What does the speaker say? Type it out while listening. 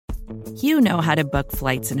You know how to book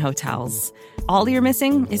flights and hotels. All you're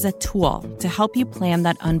missing is a tool to help you plan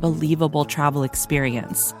that unbelievable travel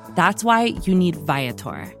experience. That's why you need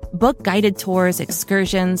Viator. Book guided tours,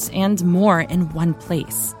 excursions, and more in one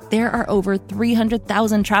place. There are over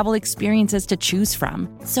 300,000 travel experiences to choose from,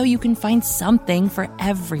 so you can find something for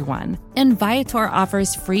everyone. And Viator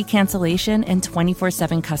offers free cancellation and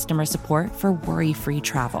 24/7 customer support for worry-free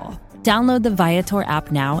travel. Download the Viator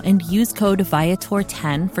app now and use code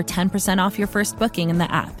Viator10 for 10% off your first booking in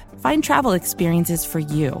the app. Find travel experiences for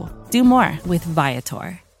you. Do more with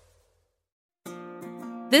Viator.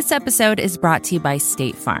 This episode is brought to you by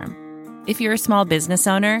State Farm. If you're a small business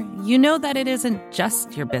owner, you know that it isn't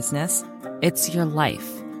just your business, it's your life.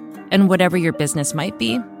 And whatever your business might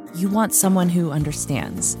be, you want someone who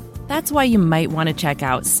understands. That's why you might want to check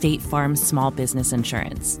out State Farm Small Business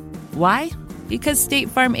Insurance. Why? Because State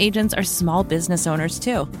Farm agents are small business owners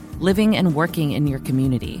too, living and working in your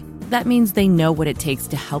community. That means they know what it takes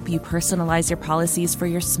to help you personalize your policies for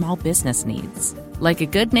your small business needs. Like a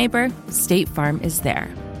good neighbor, State Farm is there.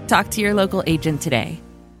 Talk to your local agent today.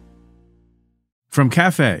 From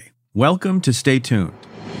Cafe, welcome to Stay Tuned.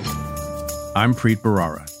 I'm Preet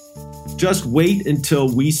Bharara. Just wait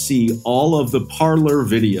until we see all of the parlor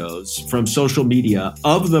videos from social media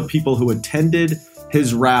of the people who attended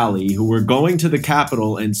his rally, who were going to the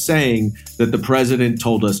Capitol and saying that the president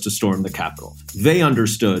told us to storm the Capitol. They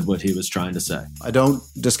understood what he was trying to say. I don't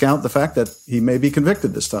discount the fact that he may be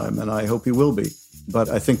convicted this time, and I hope he will be. But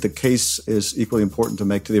I think the case is equally important to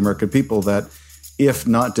make to the American people that if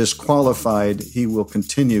not disqualified, he will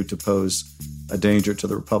continue to pose a danger to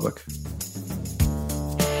the republic.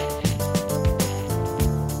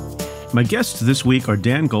 My guests this week are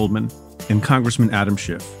Dan Goldman and Congressman Adam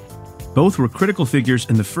Schiff. Both were critical figures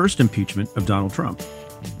in the first impeachment of Donald Trump.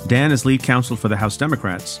 Dan as lead counsel for the House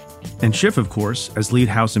Democrats, and Schiff, of course, as lead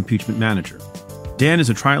House impeachment manager. Dan is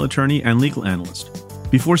a trial attorney and legal analyst.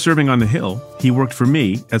 Before serving on the Hill, he worked for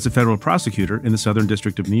me as a federal prosecutor in the Southern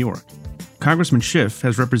District of New York. Congressman Schiff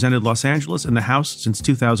has represented Los Angeles in the House since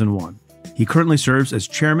 2001. He currently serves as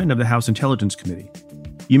chairman of the House Intelligence Committee.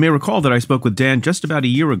 You may recall that I spoke with Dan just about a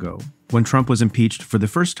year ago when Trump was impeached for the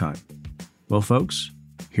first time. Well, folks,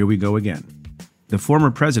 here we go again. The former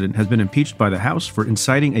president has been impeached by the House for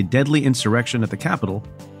inciting a deadly insurrection at the Capitol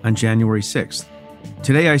on January 6th.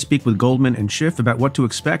 Today, I speak with Goldman and Schiff about what to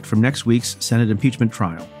expect from next week's Senate impeachment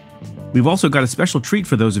trial. We've also got a special treat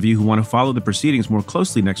for those of you who want to follow the proceedings more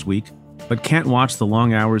closely next week, but can't watch the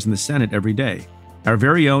long hours in the Senate every day. Our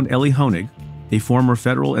very own Ellie Honig, a former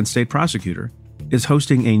federal and state prosecutor, is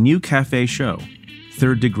hosting a new cafe show,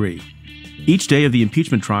 Third Degree. Each day of the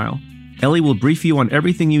impeachment trial, Ellie will brief you on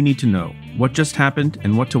everything you need to know, what just happened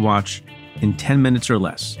and what to watch in 10 minutes or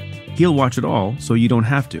less. He'll watch it all so you don't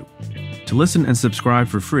have to. To listen and subscribe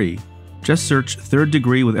for free, just search Third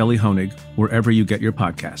Degree with Ellie Honig wherever you get your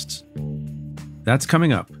podcasts. That's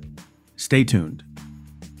coming up. Stay tuned.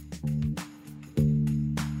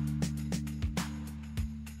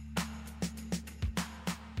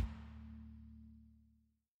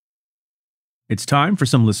 It's time for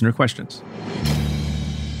some listener questions.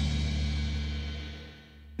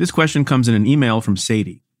 This question comes in an email from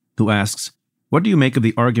Sadie, who asks, what do you make of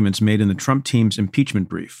the arguments made in the Trump team's impeachment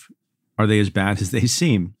brief? Are they as bad as they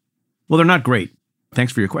seem? Well, they're not great.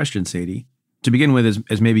 Thanks for your question, Sadie. To begin with,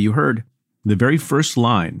 as maybe you heard, the very first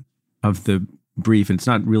line of the brief, and it's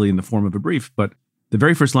not really in the form of a brief, but the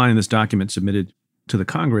very first line in this document submitted to the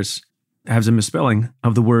Congress has a misspelling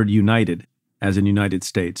of the word united, as in United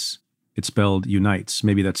States. It's spelled unites.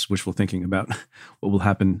 Maybe that's wishful thinking about what will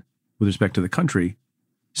happen with respect to the country.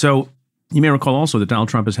 So you may recall also that Donald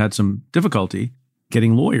Trump has had some difficulty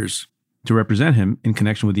getting lawyers to represent him in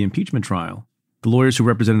connection with the impeachment trial. The lawyers who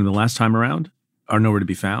represented him the last time around are nowhere to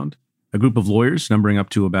be found. A group of lawyers, numbering up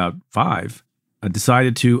to about 5,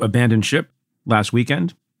 decided to abandon ship last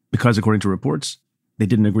weekend because, according to reports, they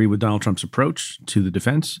didn't agree with Donald Trump's approach to the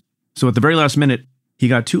defense. So at the very last minute, he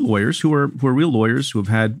got 2 lawyers who are real lawyers who have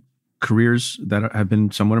had careers that have been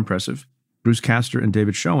somewhat impressive, Bruce Castor and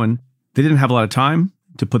David Schoen. They didn't have a lot of time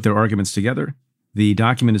to put their arguments together. The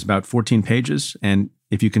document is about 14 pages, and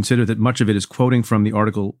if you consider that much of it is quoting from the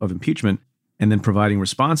article of impeachment and then providing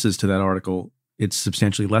responses to that article, it's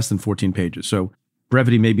substantially less than 14 pages. So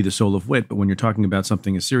brevity may be the soul of wit, but when you're talking about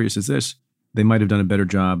something as serious as this, they might have done a better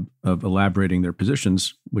job of elaborating their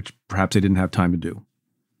positions, which perhaps they didn't have time to do.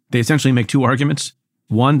 They essentially make 2 arguments.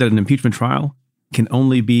 One, that an impeachment trial can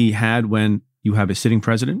only be had when you have a sitting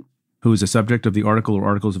president who is a subject of the article or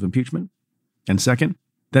articles of impeachment. And second,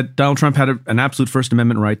 that Donald Trump had an absolute First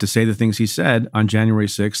Amendment right to say the things he said on January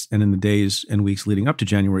 6th and in the days and weeks leading up to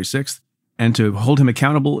January 6th, And to hold him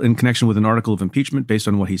accountable in connection with an article of impeachment based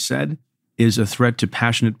on what he said is a threat to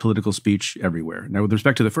passionate political speech everywhere. Now, with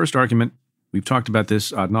respect to the first argument, we've talked about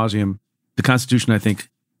this ad nauseum. The Constitution, I think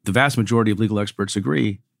the vast majority of legal experts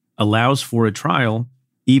agree, allows for a trial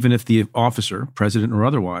even if the officer, president or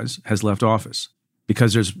otherwise, has left office.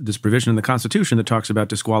 Because there's this provision in the Constitution that talks about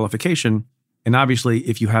disqualification. And obviously,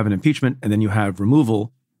 if you have an impeachment and then you have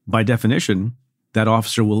removal, by definition, that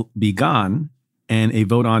officer will be gone. And a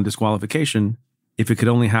vote on disqualification, if it could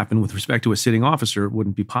only happen with respect to a sitting officer,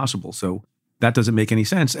 wouldn't be possible. So that doesn't make any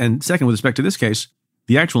sense. And second, with respect to this case,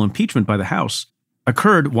 the actual impeachment by the House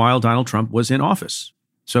occurred while Donald Trump was in office.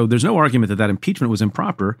 So there's no argument that that impeachment was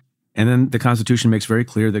improper. And then the Constitution makes very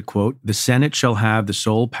clear that, quote, the Senate shall have the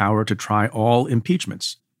sole power to try all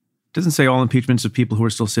impeachments. It doesn't say all impeachments of people who are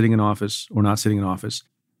still sitting in office or not sitting in office.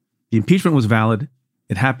 The impeachment was valid.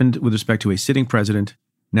 It happened with respect to a sitting president.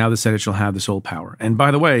 Now the Senate shall have the sole power. And by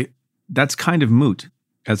the way, that's kind of moot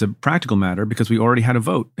as a practical matter because we already had a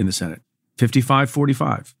vote in the Senate.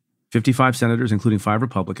 55-45. 55 senators, including 5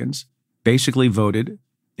 Republicans, basically voted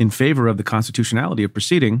in favor of the constitutionality of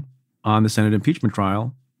proceeding on the Senate impeachment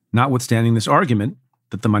trial, notwithstanding this argument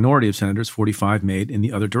that the minority of senators, 45, made in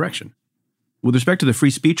the other direction. With respect to the free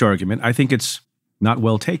speech argument, I think it's not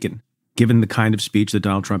well taken, given the kind of speech that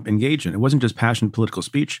Donald Trump engaged in. It wasn't just passionate political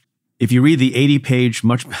speech. If you read the 80-page,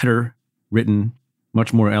 much better written,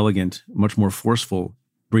 much more elegant, much more forceful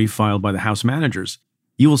brief filed by the House managers,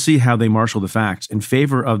 you will see how they marshal the facts in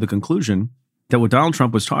favor of the conclusion that what Donald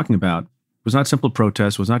Trump was talking about was not simple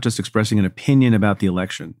protest, was not just expressing an opinion about the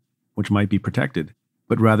election, which might be protected,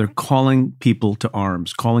 but rather calling people to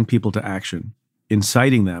arms, calling people to action,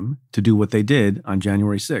 inciting them to do what they did on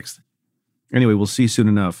January 6th. Anyway, we'll see soon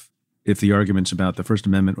enough if the arguments about the First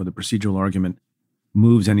Amendment or the procedural argument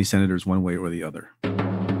moves any senators one way or the other.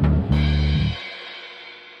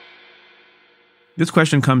 This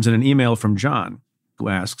question comes in an email from John, who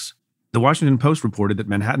asks, the Washington Post reported that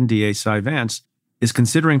Manhattan DA Cy Vance is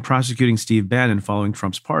considering prosecuting Steve Bannon following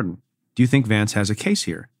Trump's pardon. Do you think Vance has a case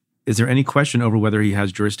here? Is there any question over whether he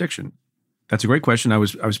has jurisdiction? That's a great question. I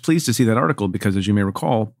was pleased to see that article because, as you may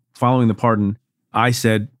recall, following the pardon, I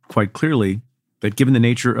said quite clearly that given the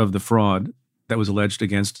nature of the fraud that was alleged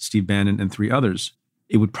against Steve Bannon and 3 others,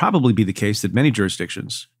 it would probably be the case that many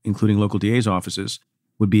jurisdictions, including local DA's offices,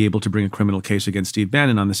 would be able to bring a criminal case against Steve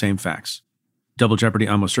Bannon on the same facts. Double jeopardy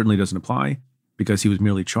almost certainly doesn't apply because he was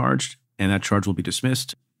merely charged, and that charge will be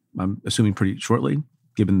dismissed, I'm assuming pretty shortly,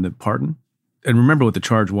 given the pardon. And remember what the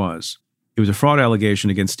charge was. It was a fraud allegation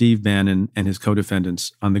against Steve Bannon and his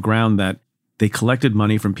co-defendants on the ground that they collected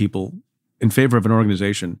money from people in favor of an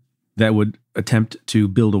organization that would attempt to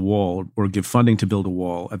build a wall or give funding to build a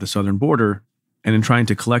wall at the southern border. And in trying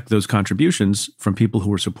to collect those contributions from people who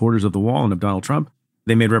were supporters of the wall and of Donald Trump,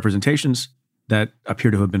 they made representations that appear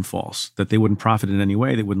to have been false, that they wouldn't profit in any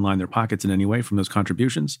way, they wouldn't line their pockets in any way from those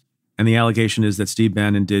contributions. And the allegation is that Steve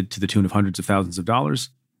Bannon did to the tune of hundreds of thousands of dollars,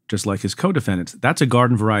 just like his co-defendants. That's a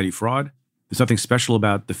garden variety fraud. There's nothing special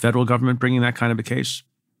about the federal government bringing that kind of a case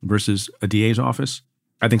versus a DA's office.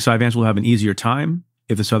 I think Cy Vance will have an easier time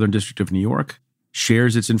if the Southern District of New York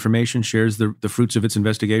shares its information, shares the fruits of its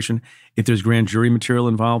investigation. If there's grand jury material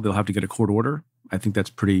involved, they'll have to get a court order. I think that's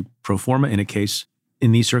pretty pro forma in a case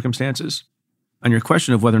in these circumstances. On your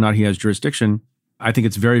question of whether or not he has jurisdiction, I think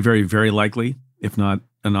it's very, very, very likely, if not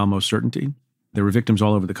an almost certainty. There were victims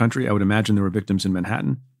all over the country. I would imagine there were victims in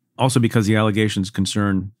Manhattan. Also because the allegations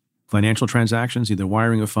concern financial transactions, either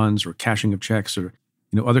wiring of funds or cashing of checks or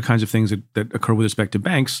other kinds of things that occur with respect to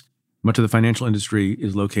banks. Much of the financial industry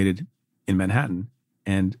is located in Manhattan.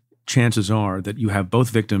 And chances are that you have both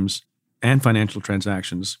victims and financial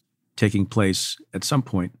transactions taking place at some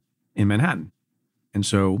point in Manhattan. And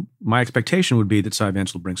so my expectation would be that Cy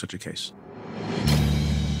Vance will bring such a case.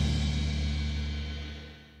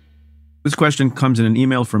 This question comes in an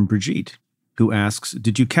email from Brigitte, who asks,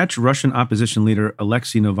 did you catch Russian opposition leader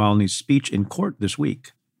Alexei Navalny's speech in court this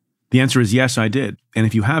week? The answer is yes, I did. And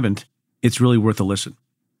if you haven't, it's really worth a listen.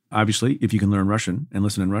 Obviously, if you can learn Russian and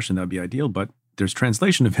listen in Russian, that would be ideal, but there's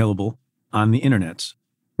translation available on the internets.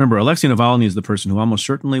 Remember, Alexei Navalny is the person who almost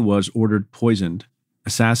certainly was ordered poisoned,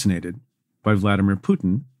 assassinated by Vladimir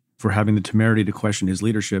Putin for having the temerity to question his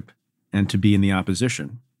leadership and to be in the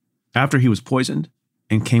opposition. After he was poisoned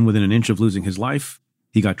and came within an inch of losing his life,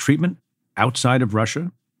 he got treatment outside of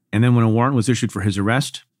Russia. And then when a warrant was issued for his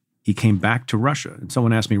arrest, he came back to Russia. And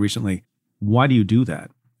someone asked me recently, why do you do that?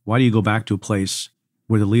 Why do you go back to a place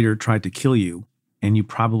where the leader tried to kill you and you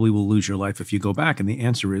probably will lose your life if you go back? And the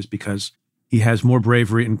answer is because he has more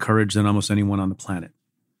bravery and courage than almost anyone on the planet.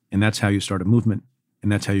 And that's how you start a movement.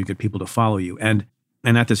 And that's how you get people to follow you. And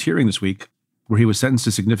at this hearing this week, where he was sentenced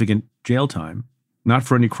to significant jail time, not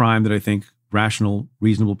for any crime that I think rational,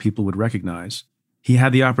 reasonable people would recognize, he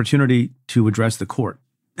had the opportunity to address the court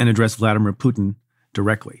and address Vladimir Putin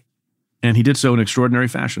directly. And he did so in extraordinary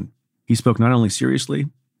fashion. He spoke not only seriously,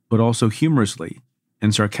 but also humorously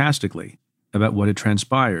and sarcastically about what had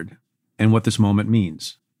transpired and what this moment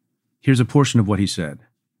means. Here's a portion of what he said.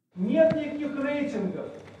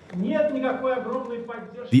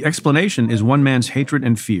 The explanation is one man's hatred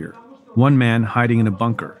and fear, one man hiding in a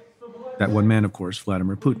bunker. That one man, of course,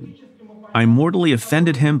 Vladimir Putin. I mortally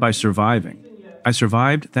offended him by surviving. I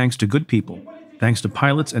survived thanks to good people, thanks to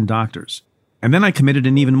pilots and doctors. And then I committed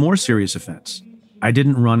an even more serious offense. I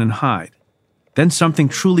didn't run and hide. Then something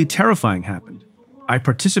truly terrifying happened. I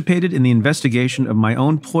participated in the investigation of my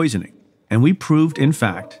own poisoning, and we proved, in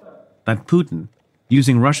fact, that Putin,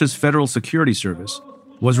 using Russia's Federal Security Service,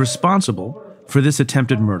 was responsible for this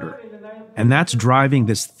attempted murder. And that's driving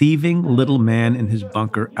this thieving little man in his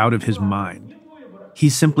bunker out of his mind.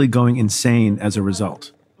 He's simply going insane as a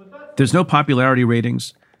result. There's no popularity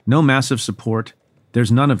ratings, no massive support.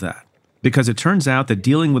 There's none of that. Because it turns out that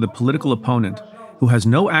dealing with a political opponent who has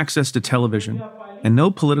no access to television and no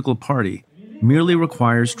political party merely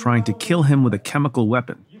requires trying to kill him with a chemical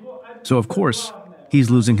weapon. So, of course, he's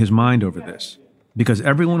losing his mind over this, because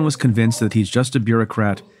everyone was convinced that he's just a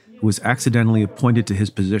bureaucrat who was accidentally appointed to his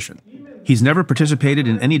position. He's never participated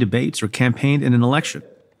in any debates or campaigned in an election.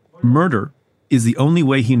 Murder is the only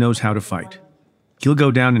way he knows how to fight. He'll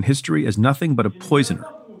go down in history as nothing but a poisoner.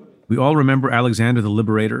 We all remember Alexander the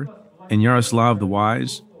Liberator and Yaroslav the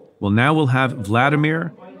Wise. Well, now we'll have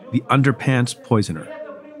Vladimir, the underpants poisoner.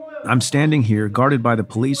 I'm standing here guarded by the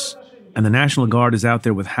police, and the National Guard is out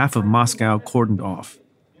there with half of Moscow cordoned off.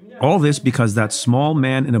 All this because that small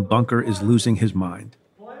man in a bunker is losing his mind.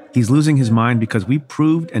 He's losing his mind because we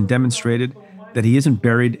proved and demonstrated that he isn't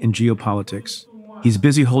buried in geopolitics. He's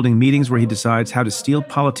busy holding meetings where he decides how to steal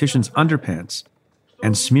politicians' underpants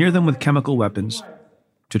and smear them with chemical weapons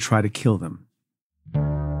to try to kill them.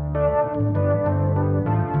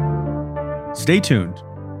 Stay tuned.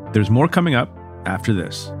 There's more coming up after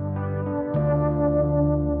this.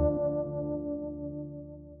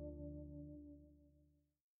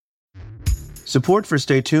 Support for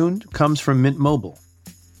Stay Tuned comes from Mint Mobile.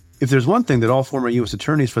 If there's one thing that all former U.S.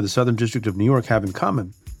 attorneys for the Southern District of New York have in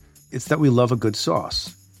common, it's that we love a good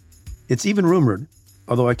sauce. It's even rumored,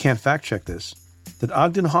 although I can't fact-check this, that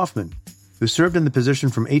Ogden Hoffman, who served in the position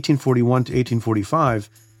from 1841 to 1845,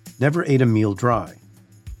 never ate a meal dry.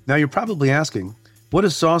 Now you're probably asking, what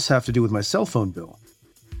does sauce have to do with my cell phone bill?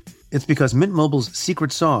 It's because Mint Mobile's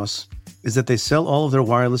secret sauce is that they sell all of their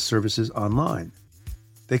wireless services online.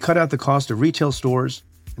 They cut out the cost of retail stores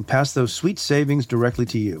and pass those sweet savings directly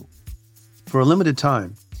to you. For a limited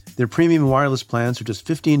time, their premium wireless plans are just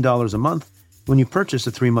 $15 a month when you purchase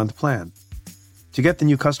a 3-month plan. To get the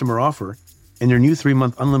new customer offer and your new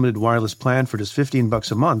 3-month unlimited wireless plan for just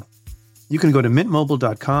 $15 a month, you can go to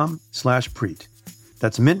mintmobile.com/preet.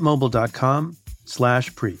 That's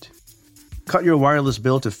mintmobile.com/preet. Cut your wireless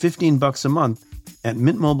bill to $15 a month at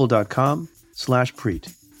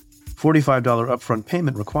mintmobile.com/preet. $45 upfront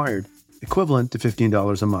payment required, equivalent to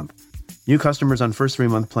 $15 a month. New customers on first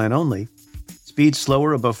 3-month plan only. Speed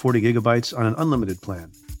slower above 40 gigabytes on an unlimited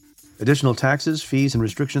plan. Additional taxes, fees, and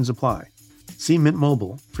restrictions apply. See Mint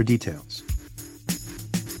Mobile for details.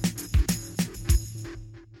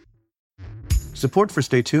 Support for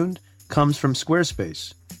Stay Tuned comes from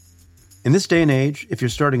Squarespace. In this day and age, if you're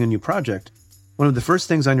starting a new project, one of the first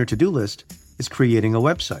things on your to-do list is creating a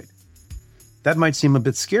website. That might seem a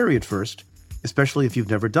bit scary at first, especially if you've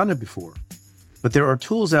never done it before. But there are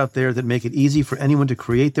tools out there that make it easy for anyone to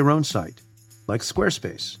create their own site, like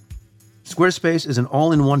Squarespace. Squarespace is an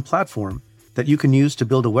all-in-one platform that you can use to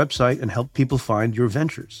build a website and help people find your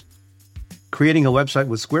ventures. Creating a website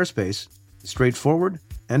with Squarespace is straightforward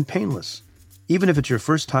and painless, even if it's your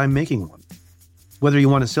first time making one. Whether you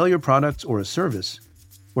want to sell your products or a service,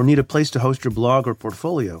 or need a place to host your blog or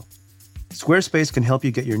portfolio, Squarespace can help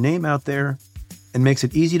you get your name out there and makes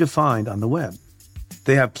it easy to find on the web.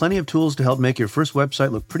 They have plenty of tools to help make your first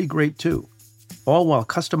website look pretty great too, all while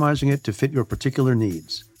customizing it to fit your particular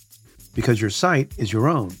needs. Because your site is your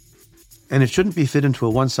own, and it shouldn't be fit into a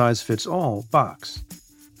one-size-fits-all box.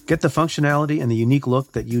 Get the functionality and the unique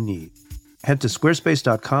look that you need. Head to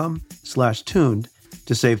squarespace.com/tuned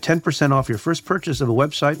to save 10% off your first purchase of a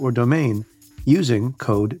website or domain using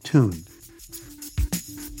code TUNED.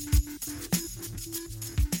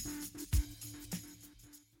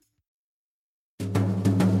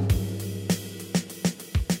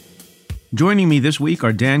 Joining me this week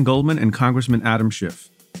are Dan Goldman and Congressman Adam Schiff,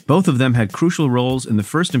 Both of them had crucial roles in the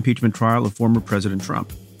first impeachment trial of former President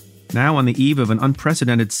Trump. Now, on the eve of an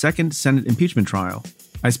unprecedented second Senate impeachment trial,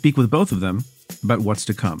 I speak with both of them about what's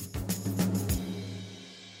to come.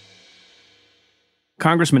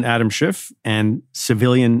 Congressman Adam Schiff and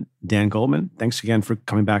civilian Dan Goldman, thanks again for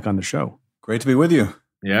coming back on the show. Great to be with you.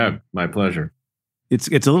 Yeah, my pleasure. It's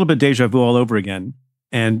a little bit deja vu all over again,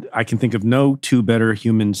 and I can think of no two better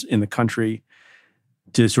humans in the country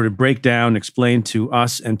to sort of break down, explain to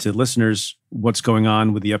us and to listeners what's going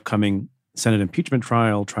on with the upcoming Senate impeachment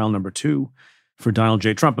trial number 2 for Donald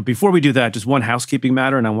J. Trump. But before we do that, just one housekeeping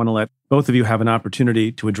matter, and I want to let both of you have an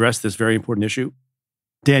opportunity to address this very important issue.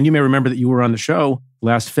 Dan, you may remember that you were on the show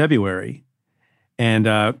last February, and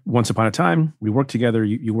once upon a time, we worked together.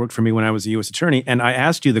 You worked for me when I was a U.S. attorney, and I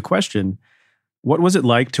asked you the question, what was it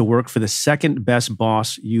like to work for the second best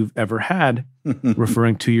boss you've ever had,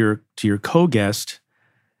 referring to your co-guest,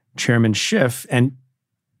 Chairman Schiff? And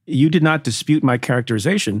you did not dispute my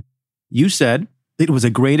characterization. You said it was a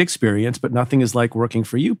great experience, but nothing is like working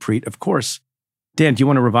for you, Preet, of course. Dan, do you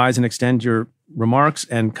want to revise and extend your remarks?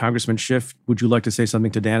 And Congressman Schiff, would you like to say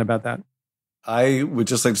something to Dan about that? I would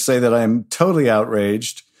just like to say that I'm totally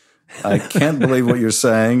outraged. I can't believe what you're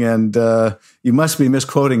saying, and you must be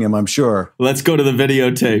misquoting him, I'm sure. Let's go to the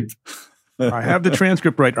videotape. I have the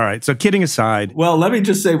transcript right. All right. So kidding aside. Well, let me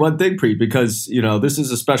just say one thing, Preet, because, this is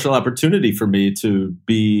a special opportunity for me to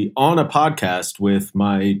be on a podcast with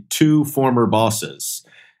my 2 former bosses.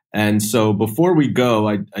 And so before we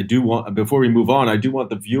go, before we move on, I do want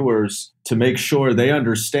the viewers to make sure they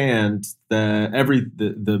understand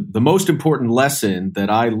the most important lesson that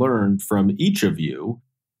I learned from each of you.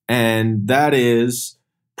 And that is,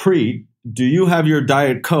 Preet, do you have your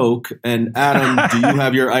Diet Coke? And Adam, do you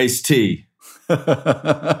have your iced tea?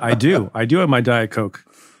 I do. I do have my Diet Coke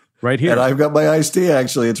right here. And I've got my iced tea,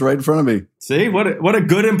 actually. It's right in front of me. See, what a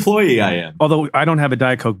good employee I am. Although I don't have a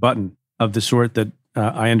Diet Coke button of the sort that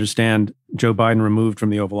I understand Joe Biden removed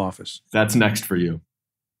from the Oval Office. That's next for you.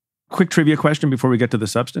 Quick trivia question before we get to the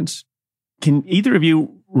substance. Can either of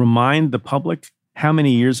you remind the public how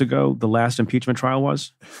many years ago the last impeachment trial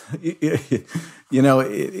was?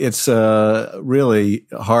 It's really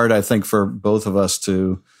hard, I think, for both of us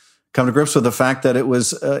to come to grips with the fact that it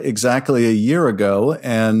was exactly a year ago.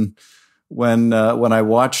 And when I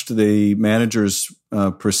watched the managers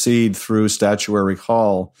proceed through Statuary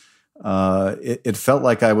Hall, it felt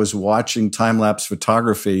like I was watching time-lapse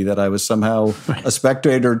photography, that I was somehow a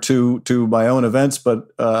spectator to my own events. But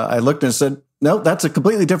I looked and said, no, that's a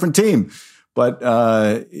completely different team. But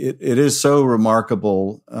it is so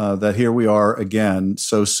remarkable that here we are again,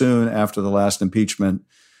 so soon after the last impeachment,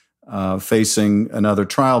 facing another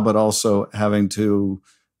trial, but also having to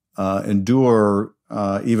endure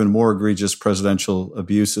even more egregious presidential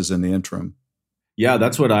abuses in the interim. Yeah,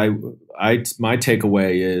 that's what my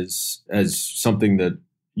takeaway is, as something that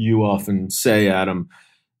you often say, Adam.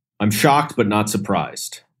 I'm shocked but not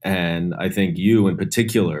surprised. And I think you in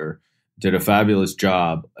particular did a fabulous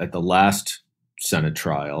job at the last Senate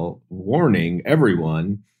trial, warning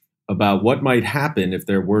everyone about what might happen if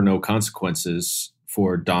there were no consequences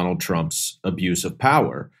for Donald Trump's abuse of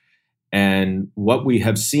power. And what we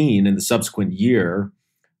have seen in the subsequent year,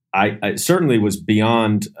 I certainly was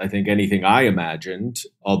beyond, I think, anything I imagined,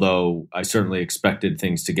 although I certainly expected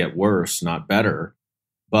things to get worse, not better.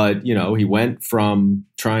 But, he went from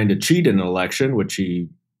trying to cheat in an election, which he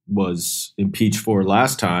was impeached for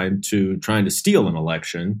last time, to trying to steal an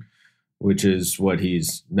election, which is what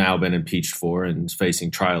he's now been impeached for and is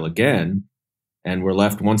facing trial again. And we're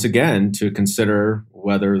left once again to consider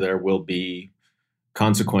whether there will be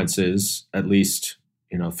consequences, at least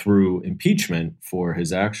through impeachment, for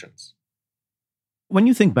his actions. When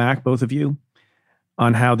you think back, both of you,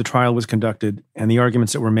 on how the trial was conducted and the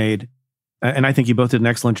arguments that were made, and I think you both did an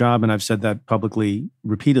excellent job, and I've said that publicly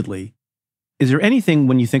repeatedly, is there anything,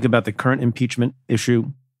 when you think about the current impeachment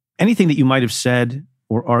issue, anything that you might have said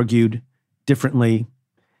or argued differently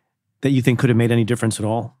that you think could have made any difference at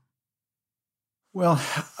all? Well,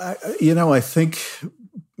 I think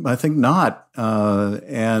not.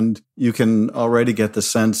 And you can already get the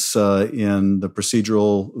sense in the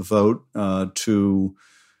procedural vote to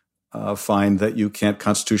find that you can't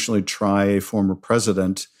constitutionally try a former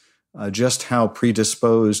president, just how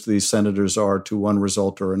predisposed these senators are to one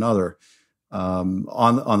result or another. On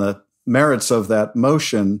the merits of that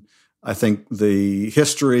motion, I think the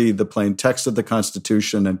history, the plain text of the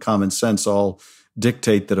Constitution, and common sense all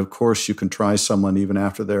dictate that, of course, you can try someone even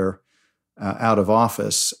after they're out of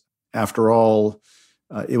office. After all,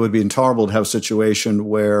 It would be intolerable to have a situation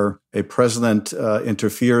where a president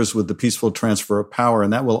interferes with the peaceful transfer of power,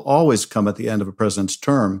 and that will always come at the end of a president's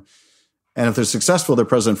term. And if they're successful, they're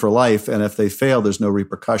president for life, and if they fail, there's no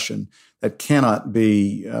repercussion. That cannot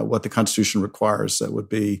be what the Constitution requires. That would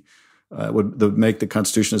be would make the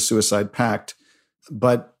Constitution a suicide pact.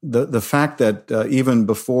 But the fact that even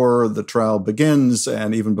before the trial begins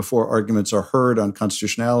and even before arguments are heard on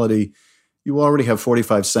constitutionality, you already have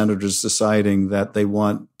 45 senators deciding that they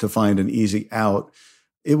want to find an easy out.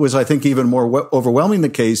 It was, I think, even more overwhelming the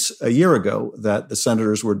case a year ago that the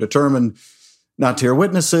senators were determined not to hear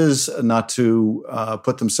witnesses, not to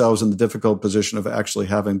put themselves in the difficult position of actually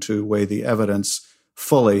having to weigh the evidence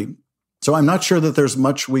fully. So I'm not sure that there's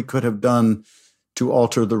much we could have done to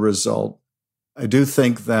alter the result. I do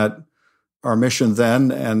think that our mission then,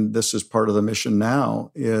 and this is part of the mission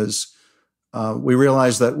now, is we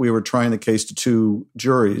realized that we were trying the case to two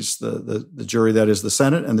juries, the jury that is the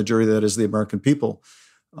Senate and the jury that is the American people.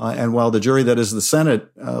 And while the jury that is the Senate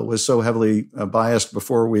was so heavily biased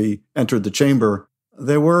before we entered the chamber,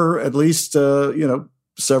 there were at least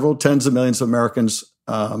several tens of millions of Americans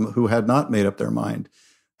who had not made up their mind.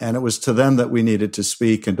 And it was to them that we needed to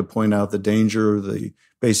speak and to point out the danger, the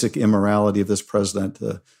basic immorality of this president,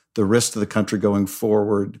 the risk to the country going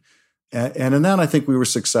forward. And in that, I think we were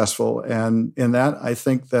successful. And in that, I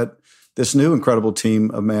think that this new incredible team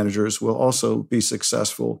of managers will also be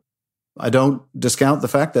successful. I don't discount the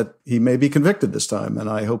fact that he may be convicted this time, and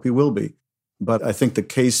I hope he will be. But I think the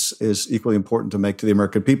case is equally important to make to the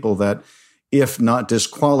American people that if not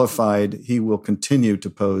disqualified, he will continue to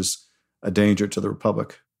pose a danger to the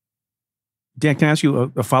republic. Dan, can I ask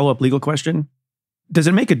you a follow-up legal question? Does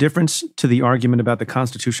it make a difference to the argument about the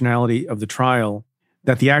constitutionality of the trial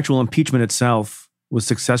that the actual impeachment itself was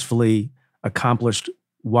successfully accomplished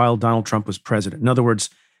while Donald Trump was president? In other words,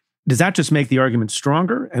 does that just make the argument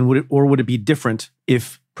stronger? And would it be different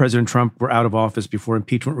if President Trump were out of office before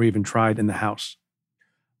impeachment were even tried in the House?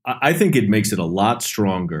 I think it makes it a lot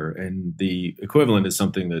stronger. And the equivalent is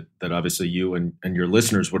something that obviously you and your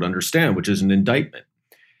listeners would understand, which is an indictment.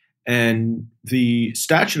 And the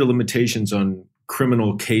statute of limitations on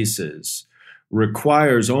criminal cases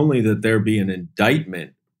requires only that there be an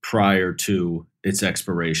indictment prior to its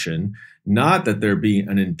expiration, not that there be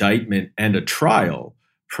an indictment and a trial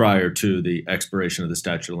prior to the expiration of the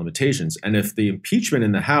statute of limitations. And if the impeachment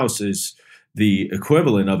in the House is the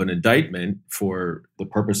equivalent of an indictment for the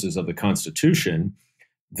purposes of the Constitution,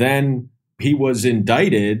 then he was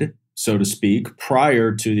indicted, so to speak,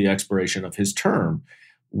 prior to the expiration of his term.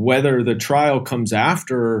 Whether the trial comes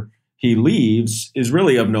after he leaves is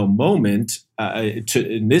really of no moment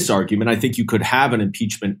in this argument. I think you could have an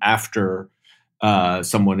impeachment after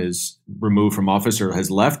someone is removed from office or has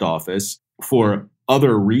left office for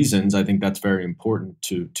other reasons. I think that's very important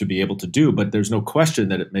to be able to do. But there's no question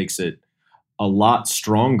that it makes it a lot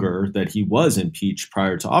stronger that he was impeached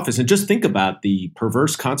prior to office. And just think about the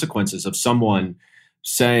perverse consequences of someone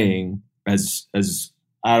saying, as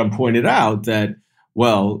Adam pointed out, that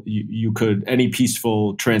well, you could, any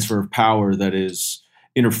peaceful transfer of power that is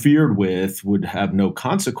interfered with would have no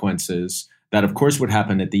consequences. That, of course, would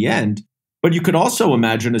happen at the end. But you could also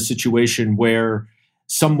imagine a situation where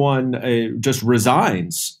someone just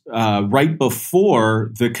resigns right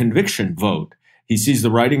before the conviction vote. He sees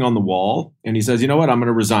the writing on the wall and he says, you know what, I'm going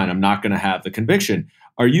to resign. I'm not going to have the conviction.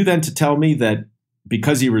 Are you then to tell me that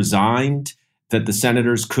because he resigned, that the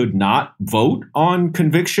senators could not vote on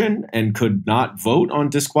conviction and could not vote on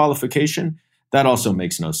disqualification? That also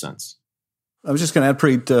makes no sense. I was just going to add,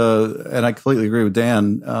 Preet, and I completely agree with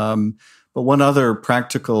Dan, but one other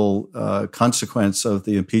practical consequence of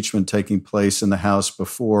the impeachment taking place in the House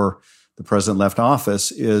before the president left office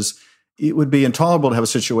is it would be intolerable to have a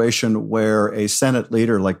situation where a Senate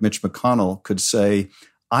leader like Mitch McConnell could say,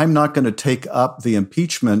 I'm not going to take up the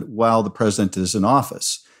impeachment while the president is in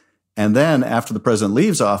office. And then after the president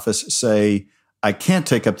leaves office, say, I can't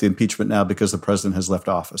take up the impeachment now because the president has left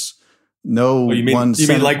office. You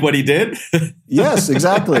mean like what he did? Yes,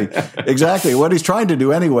 exactly. Exactly. What he's trying to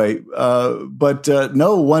do anyway. But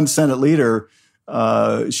no one Senate leader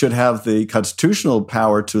should have the constitutional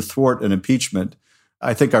power to thwart an impeachment.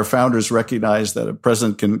 I think our founders recognized that a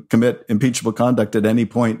president can commit impeachable conduct at any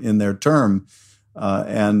point in their term.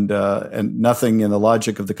 And nothing in the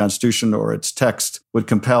logic of the Constitution or its text would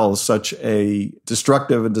compel such a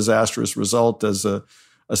destructive and disastrous result as a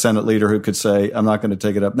Senate leader who could say, I'm not going to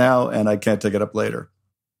take it up now and I can't take it up later.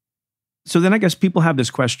 So then I guess people have this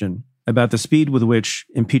question about the speed with which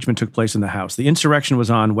impeachment took place in the House. The insurrection was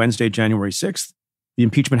on Wednesday, January 6th. The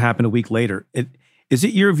impeachment happened a week later. Is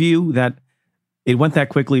it your view that it went that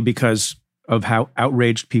quickly because of how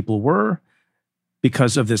outraged people were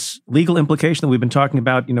because of this legal implication that we've been talking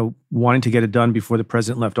about, wanting to get it done before the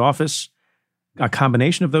president left office? A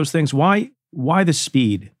combination of those things. Why the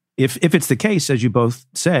speed? If it's the case, as you both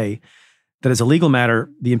say, that as a legal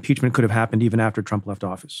matter, the impeachment could have happened even after Trump left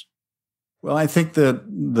office. Well, I think that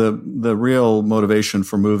the real motivation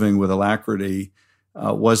for moving with alacrity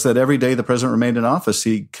was that every day the president remained in office,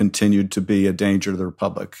 he continued to be a danger to the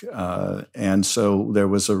republic. And so there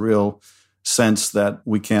was a real sense that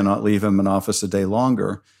we cannot leave him in office a day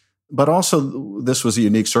longer. But also, this was a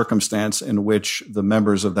unique circumstance in which the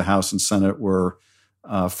members of the House and Senate were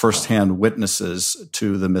firsthand witnesses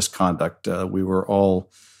to the misconduct. We were all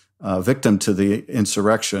victim to the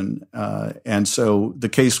insurrection. And so the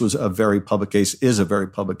case was a very public case, is a very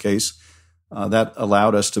public case. That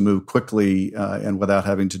allowed us to move quickly and without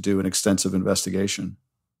having to do an extensive investigation.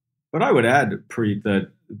 But I would add, Preet,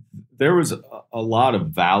 that there was a lot of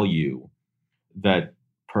value that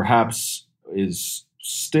perhaps is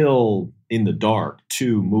still in the dark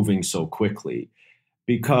to moving so quickly,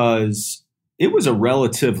 because it was a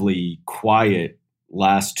relatively quiet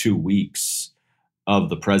last 2 weeks of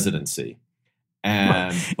the presidency.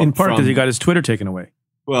 And in part because he got his Twitter taken away.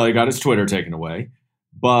 Well, he got his Twitter taken away.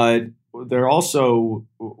 But there also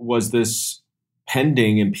was this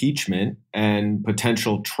pending impeachment and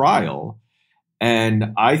potential trial.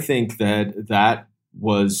 And I think that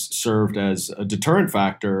was served as a deterrent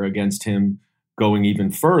factor against him going even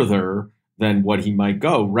further than what he might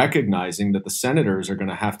go, recognizing that the senators are going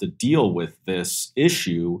to have to deal with this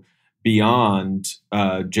issue beyond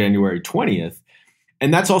January 20th.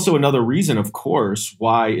 And that's also another reason, of course,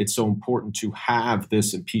 why it's so important to have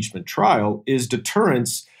this impeachment trial is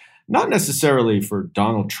deterrence, not necessarily for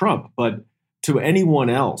Donald Trump, but to anyone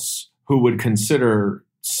else who would consider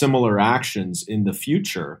similar actions in the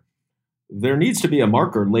future. There needs to be a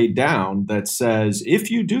marker laid down that says, if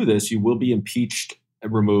you do this, you will be impeached,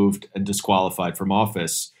 removed, and disqualified from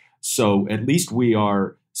office. So at least we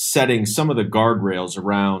are setting some of the guardrails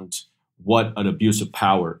around what an abuse of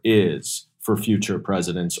power is for future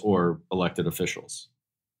presidents or elected officials.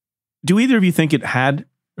 Do either of you think it had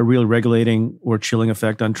a real regulating or chilling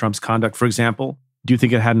effect on Trump's conduct? For example, do you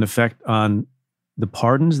think it had an effect on the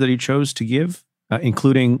pardons that he chose to give?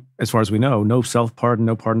 Including, as far as we know, no self-pardon,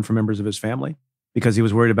 no pardon for members of his family, because he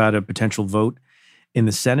was worried about a potential vote in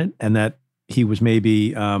the Senate and that he was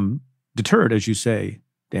maybe deterred, as you say,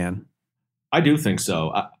 Dan. I do think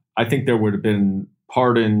so. I think there would have been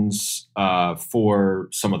pardons for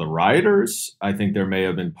some of the rioters. I think there may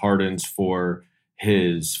have been pardons for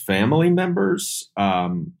his family members,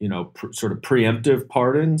 sort of preemptive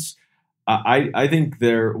pardons. I think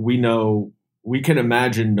we can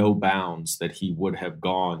imagine no bounds that he would have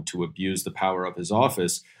gone to abuse the power of his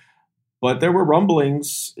office. But there were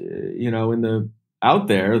rumblings, out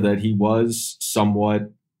there that he was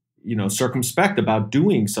somewhat, circumspect about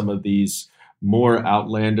doing some of these more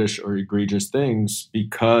outlandish or egregious things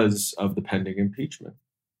because of the pending impeachment.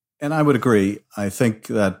 And I would agree. I think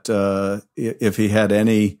that if he had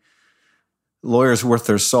any lawyers worth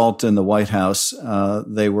their salt in the White House,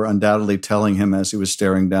 they were undoubtedly telling him as he was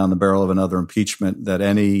staring down the barrel of another impeachment that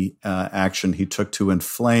any action he took to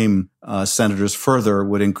inflame senators further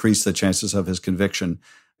would increase the chances of his conviction.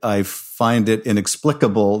 I find it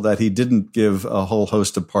inexplicable that he didn't give a whole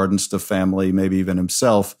host of pardons to family, maybe even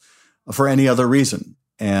himself, for any other reason.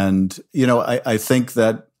 And, I think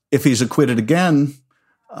that if he's acquitted again,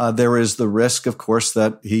 there is the risk, of course,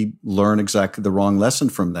 that he learned exactly the wrong lesson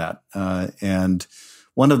from that. And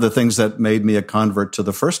one of the things that made me a convert to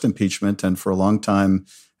the first impeachment, and for a long time,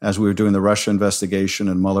 as we were doing the Russia investigation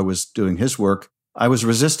and Mueller was doing his work, I was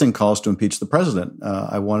resisting calls to impeach the president.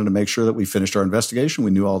 I wanted to make sure that we finished our investigation.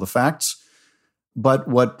 We knew all the facts. But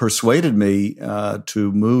what persuaded me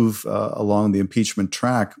to move along the impeachment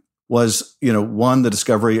track was, one, the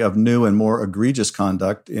discovery of new and more egregious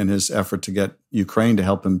conduct in his effort to get Ukraine to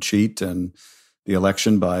help him cheat in the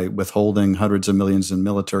election by withholding hundreds of millions in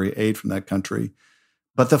military aid from that country.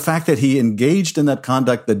 But the fact that he engaged in that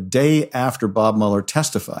conduct the day after Bob Mueller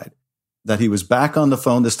testified, that he was back on the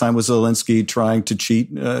phone, this time with Zelensky, trying to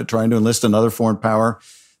cheat, trying to enlist another foreign power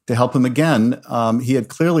to help him again. He had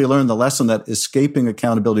clearly learned the lesson that escaping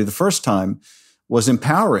accountability the first time was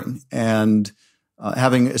empowering. And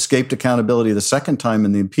having escaped accountability the second time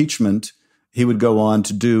in the impeachment, he would go on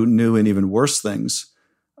to do new and even worse things.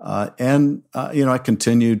 I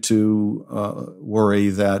continue to worry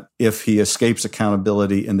that if he escapes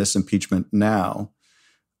accountability in this impeachment now,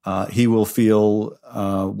 he will feel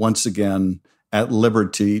once again at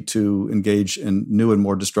liberty to engage in new and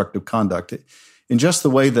more destructive conduct. in just the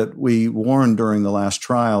way that we warned during the last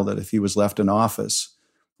trial that if he was left in office,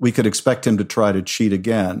 we could expect him to try to cheat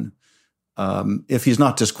again. If he's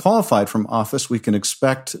not disqualified from office, we can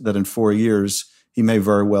expect that in 4 years, he may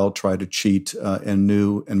very well try to cheat in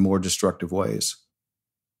new and more destructive ways.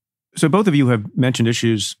 So both of you have mentioned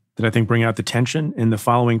issues that I think bring out the tension in the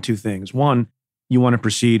following two things. One, you want to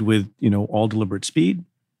proceed with, all deliberate speed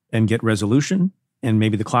and get resolution. And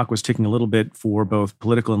maybe the clock was ticking a little bit for both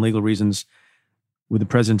political and legal reasons with the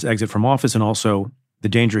president's exit from office and also the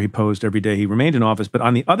danger he posed every day he remained in office. But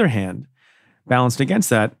on the other hand, balanced against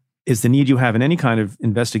that is the need you have in any kind of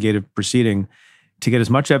investigative proceeding to get as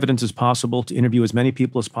much evidence as possible, to interview as many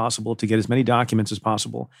people as possible, to get as many documents as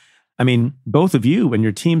possible. I mean, both of you and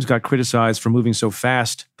your teams got criticized for moving so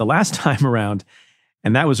fast the last time around,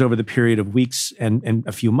 and that was over the period of weeks and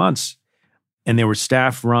a few months. And there were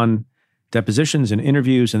staff-run depositions and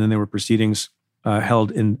interviews, and then there were proceedings held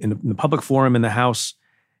in the public forum in the House.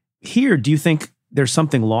 Here, do you think there's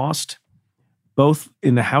something lost, both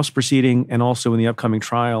in the House proceeding and also in the upcoming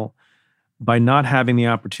trial, by not having the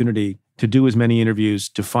opportunity to do as many interviews,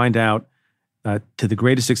 to find out to the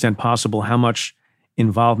greatest extent possible how much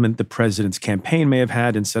involvement the president's campaign may have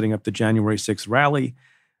had in setting up the January 6th rally,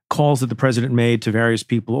 calls that the president made to various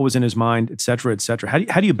people, what was in his mind, et cetera, et cetera?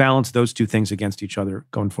 How do you balance those two things against each other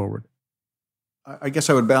going forward? I guess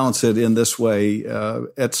I would balance it in this way.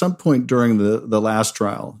 At some point during the last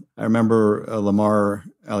trial, I remember Lamar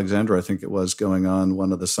Alexander, I think it was, going on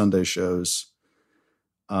one of the Sunday shows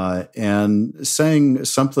and saying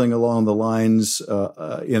something along the lines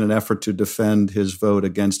in an effort to defend his vote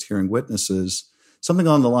against hearing witnesses, something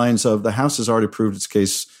along the lines of, the House has already proved its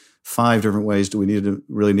case 5 different ways. Do we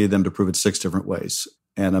really need them to prove it 6 different ways?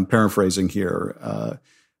 And I'm paraphrasing here.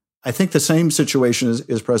 I think the same situation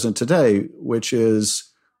is present today, which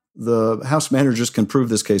is the House managers can prove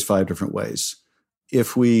this case 5 different ways.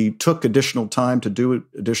 If we took additional time to do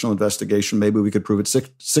additional investigation, maybe we could prove it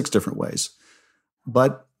six different ways.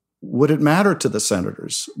 But would it matter to the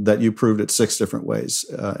senators that you proved it 6 different ways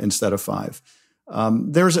instead of 5?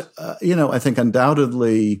 There's, I think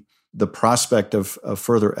undoubtedly the prospect of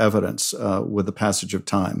further evidence with the passage of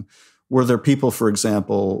time. Were there people, for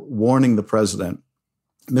example, warning the president,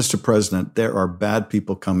 Mr. President, there are bad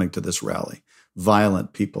people coming to this rally,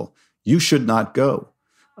 violent people. You should not go.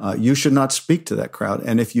 You should not speak to that crowd.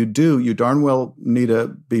 And if you do, you darn well need to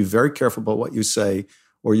be very careful about what you say,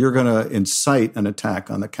 or you're going to incite an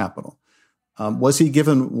attack on the Capitol. Was he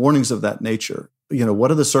given warnings of that nature?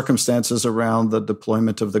 What are the circumstances around the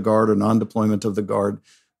deployment of the Guard or non-deployment of the Guard?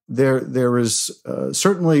 There is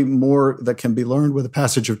certainly more that can be learned with the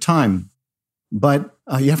passage of time. But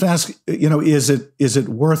you have to ask, is it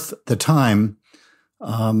worth the time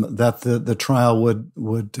that the trial would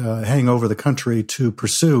hang over the country to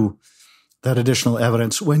pursue that additional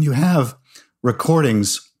evidence when you have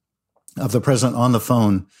recordings of the president on the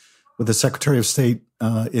phone with the Secretary of State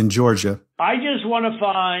in Georgia? I just want to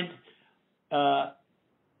find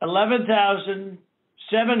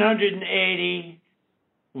 11,780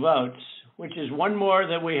 votes, which is one more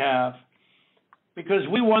than we have, because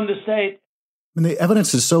we won the state. And the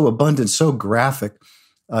evidence is so abundant, so graphic.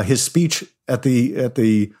 His speech at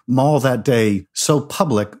the mall that day, so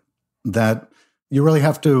public that you really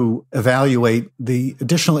have to evaluate the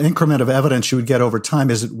additional increment of evidence you would get over time.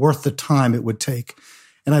 Is it worth the time it would take?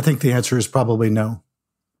 And I think the answer is probably no.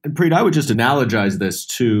 And Preet, I would just analogize this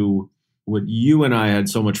to what you and I had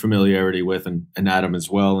so much familiarity with, and Adam as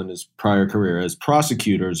well in his prior career, as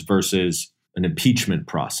prosecutors versus an impeachment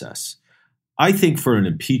process. I think for an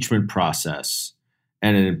impeachment process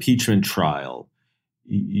and an impeachment trial,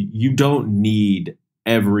 you don't need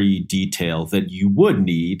every detail that you would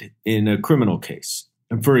need in a criminal case.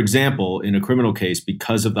 And for example, in a criminal case,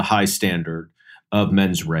 because of the high standard of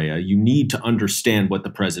mens rea, you need to understand what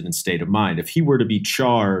the president's state of mind. If he were to be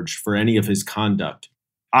charged for any of his conduct,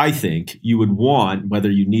 I think you would want,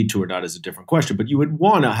 whether you need to or not is a different question, but you would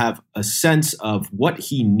want to have a sense of what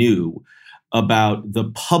he knew about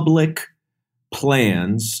the public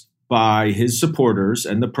plans by his supporters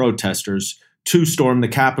and the protesters to storm the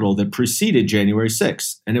Capitol that preceded January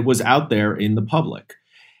 6th. And it was out there in the public.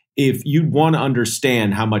 If you'd want to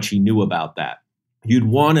understand how much he knew about that, you'd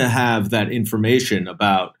want to have that information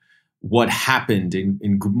about what happened in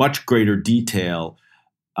much greater detail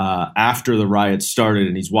after the riots started,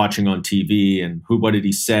 and he's watching on TV, and what did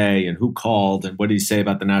he say, and who called, and what did he say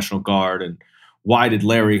about the National Guard, and why did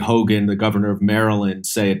Larry Hogan, the governor of Maryland,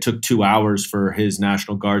 say it took 2 hours for his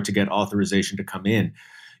National Guard to get authorization to come in?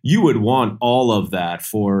 You would want all of that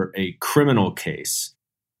for a criminal case.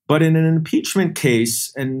 But in an impeachment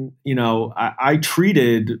case, and, I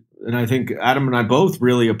treated, and I think Adam and I both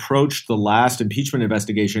really approached the last impeachment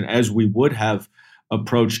investigation as we would have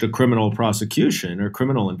approached a criminal prosecution or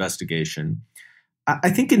criminal investigation. I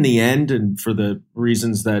think in the end, and for the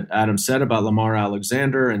reasons that Adam said about Lamar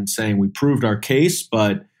Alexander and saying we proved our case,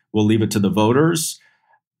 but we'll leave it to the voters,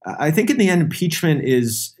 I think in the end, impeachment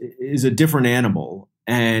is a different animal.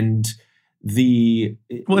 And in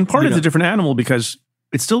part it's a different animal because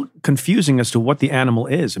it's still confusing as to what the animal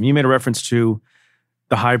is. I mean, you made a reference to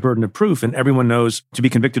the high burden of proof, and everyone knows to be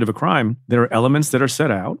convicted of a crime, there are elements that are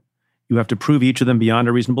set out. You have to prove each of them beyond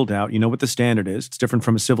a reasonable doubt. You know what the standard is. It's different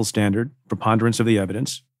from a civil standard, preponderance of the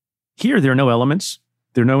evidence. Here, there are no elements.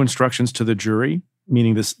 There are no instructions to the jury,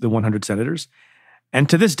 meaning the 100 senators. And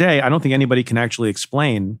to this day, I don't think anybody can actually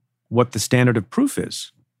explain what the standard of proof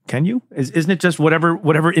is. Can you? Isn't it just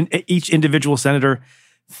whatever each individual senator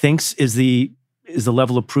thinks is the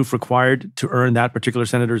level of proof required to earn that particular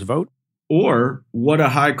senator's vote? Or what a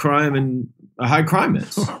high crime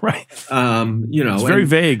is. Right. It's very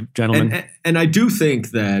vague, gentlemen. And I do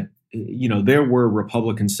think that, there were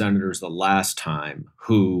Republican senators the last time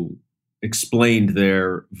who explained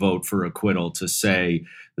their vote for acquittal to say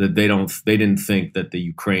that they didn't think that the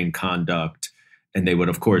Ukraine conduct, and they would,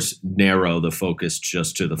 of course, narrow the focus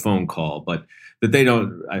just to the phone call, but that they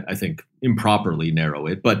don't, I think, improperly narrow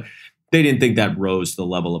it, but they didn't think that rose to the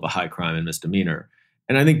level of a high crime and misdemeanor.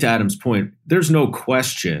 And I think to Adam's point, there's no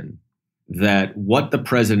question that what the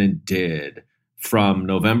president did from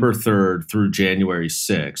November 3rd through January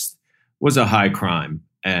 6th was a high crime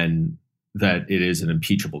and that it is an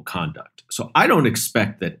impeachable conduct. So I don't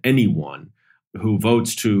expect that anyone who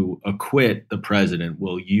votes to acquit the president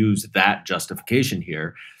will use that justification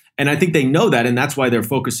here. And I think they know that, and that's why they're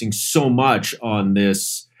focusing so much on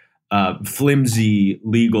this flimsy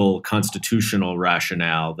legal constitutional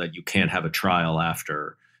rationale that you can't have a trial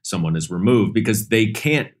after someone is removed, because they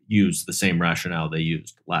can't use the same rationale they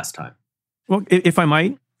used last time. Well, if I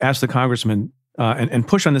might ask the congressman and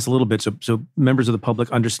push on this a little bit so members of the public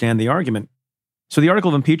understand the argument. So the article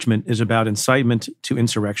of impeachment is about incitement to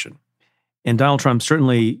insurrection. And Donald Trump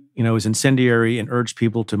certainly, is incendiary and urged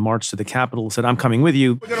people to march to the Capitol, said, I'm coming with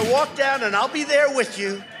you. We're going to walk down and I'll be there with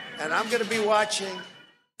you and I'm going to be watching.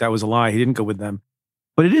 That was a lie. He didn't go with them.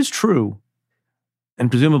 But it is true, and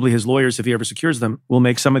presumably his lawyers, if he ever secures them, will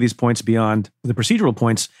make some of these points beyond the procedural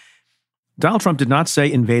points. Donald Trump did not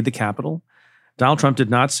say invade the Capitol. Donald Trump did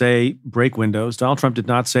not say break windows. Donald Trump did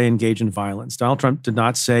not say engage in violence. Donald Trump did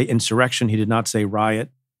not say insurrection. He did not say riot.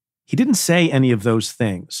 He didn't say any of those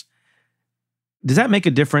things. Does that make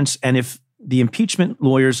a difference? And if the impeachment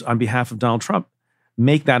lawyers on behalf of Donald Trump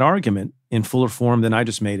make that argument in fuller form than I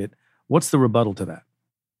just made it, what's the rebuttal to that?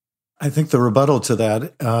 I think the rebuttal to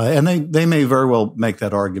that, and they may very well make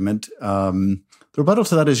that argument. The rebuttal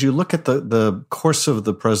to that is you look at the course of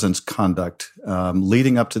the president's conduct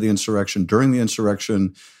leading up to the insurrection, during the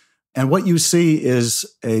insurrection, and what you see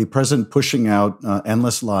is a president pushing out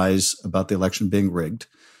endless lies about the election being rigged,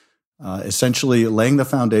 essentially laying the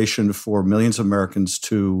foundation for millions of Americans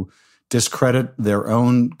to discredit their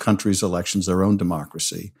own country's elections, their own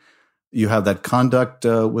democracy. You have that conduct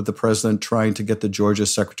with the president trying to get the Georgia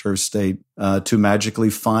Secretary of State to magically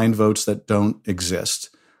find votes that don't exist.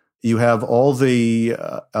 You have all the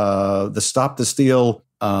stop the steal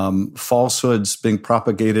falsehoods being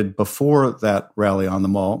propagated before that rally on the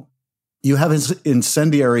Mall. You have his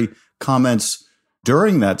incendiary comments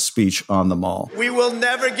during that speech on the Mall. We will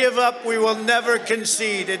never give up. We will never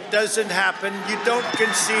concede. It doesn't happen. You don't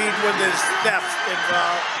concede when there's theft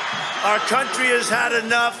involved. Our country has had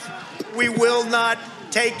enough. We will not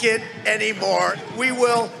take it anymore. We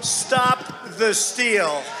will stop the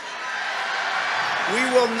steal. We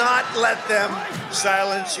will not let them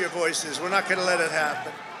silence your voices. We're not going to let it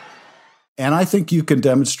happen. And I think you can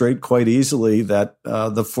demonstrate quite easily that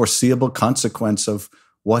the foreseeable consequence of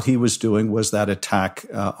what he was doing was that attack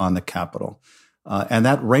on the Capitol. And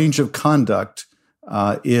that range of conduct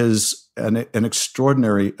is an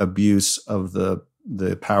extraordinary abuse of the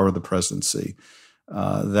power of the presidency.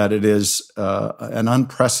 That it is an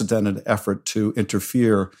unprecedented effort to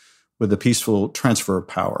interfere with the peaceful transfer of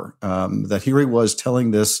power. That here he was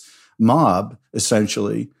telling this mob,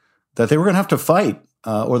 essentially, that they were going to have to fight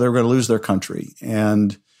or they were going to lose their country.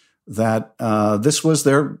 And that this was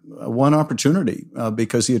their one opportunity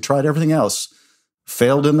because he had tried everything else,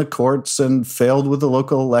 failed in the courts and failed with the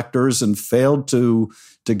local electors and failed to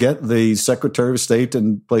get the Secretary of State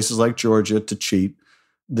in places like Georgia to cheat.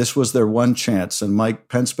 This was their one chance, and Mike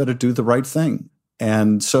Pence better do the right thing.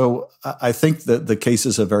 And so I think that the case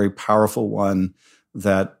is a very powerful one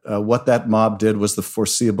that what that mob did was the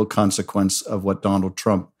foreseeable consequence of what Donald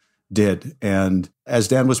Trump did. And as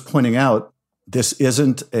Dan was pointing out, this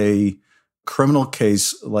isn't a criminal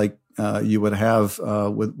case like you would have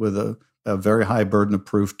with a very high burden of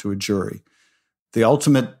proof to a jury. The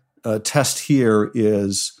ultimate test here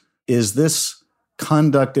is this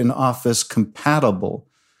conduct in office compatible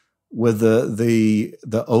with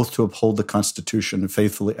the oath to uphold the Constitution and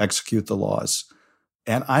faithfully execute the laws?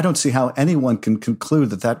 And I don't see how anyone can conclude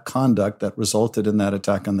that conduct that resulted in that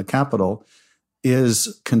attack on the Capitol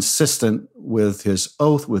is consistent with his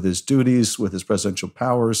oath, with his duties, with his presidential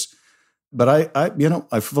powers. But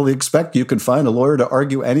I fully expect you can find a lawyer to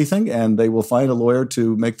argue anything, and they will find a lawyer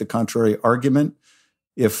to make the contrary argument.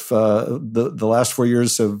 If the last 4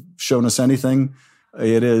 years have shown us anything,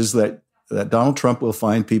 it is that Donald Trump will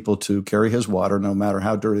find people to carry his water, no matter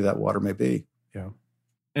how dirty that water may be. Yeah.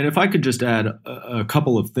 And if I could just add a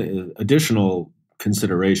couple of additional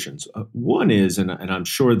considerations. One is, and I'm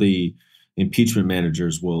sure the impeachment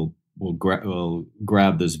managers will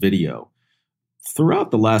grab this video.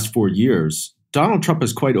 Throughout the last 4 years, Donald Trump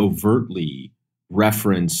has quite overtly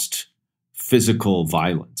referenced physical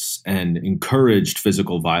violence and encouraged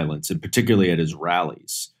physical violence, and particularly at his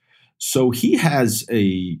rallies. So he has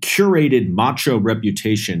a curated macho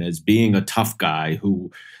reputation as being a tough guy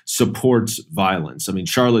who supports violence. I mean,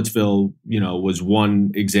 Charlottesville, was one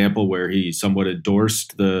example where he somewhat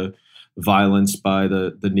endorsed the violence by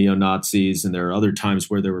the neo-Nazis. And there are other times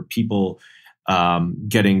where there were people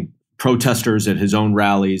getting protesters at his own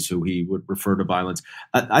rallies who he would refer to violence.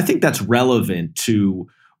 I think that's relevant to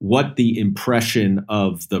what the impression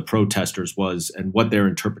of the protesters was and what their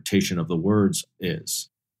interpretation of the words is.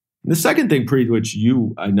 And the second thing, Preet, which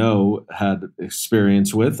you, I know, had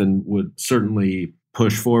experience with and would certainly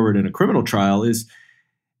push forward in a criminal trial, is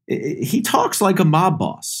he talks like a mob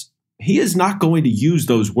boss. He is not going to use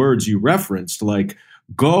those words you referenced, like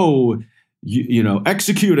go,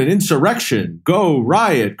 execute an insurrection, go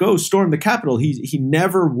riot, go storm the Capitol. He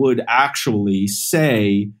never would actually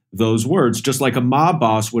say those words, just like a mob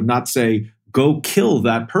boss would not say, go kill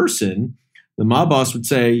that person. The mob boss would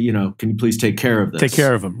say, can you please take care of this? Take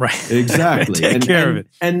care of him, right? Exactly. Take care of it.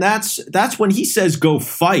 And that's when he says, go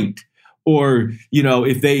fight. Or,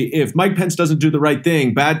 if Mike Pence doesn't do the right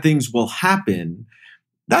thing, bad things will happen.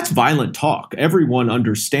 That's violent talk. Everyone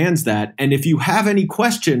understands that. And if you have any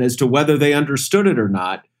question as to whether they understood it or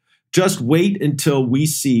not, just wait until we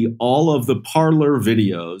see all of the parlor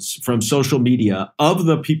videos from social media of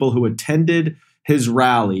the people who attended his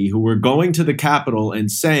rally, who were going to the Capitol and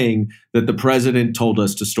saying that the president told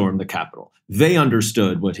us to storm the Capitol. They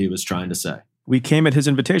understood what he was trying to say. We came at his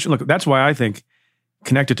invitation. Look, that's why I think,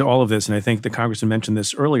 connected to all of this, and I think the congressman mentioned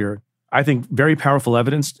this earlier, I think very powerful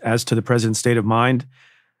evidence as to the president's state of mind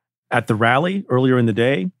at the rally earlier in the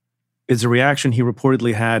day is the reaction he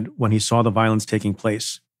reportedly had when he saw the violence taking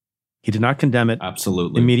place. He did not condemn it.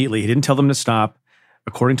 Absolutely. Immediately. He didn't tell them to stop.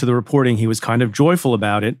 According to the reporting, he was kind of joyful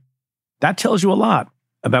about it. That tells you a lot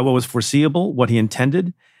about what was foreseeable, what he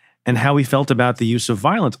intended, and how he felt about the use of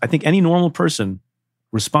violence. I think any normal person,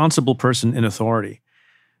 responsible person in authority,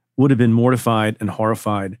 would have been mortified and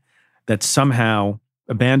horrified that somehow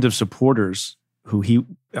a band of supporters who he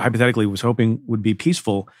hypothetically was hoping would be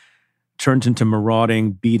peaceful turned into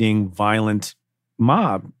marauding, beating, violent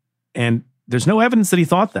mob. And there's no evidence that he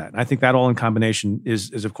thought that. I think that all in combination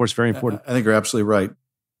is of course, very important. I think you're absolutely right.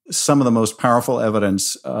 Some of the most powerful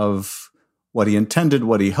evidence of what he intended,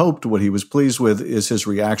 what he hoped, what he was pleased with is his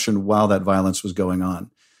reaction while that violence was going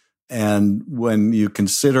on. And when you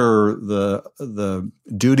consider the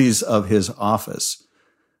duties of his office,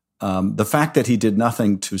 the fact that he did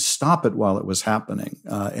nothing to stop it while it was happening,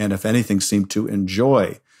 and if anything seemed to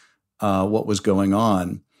enjoy what was going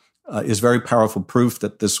on, is very powerful proof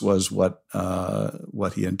that this was what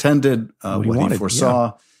he intended, what he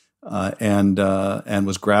foresaw, and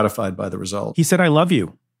was gratified by the result. He said, "I love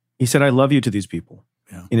you." He said, "I love you" to these people.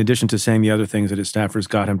 Yeah. In addition to saying the other things that his staffers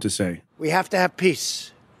got him to say. We have to have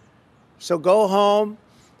peace. So go home.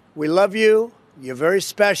 We love you. You're very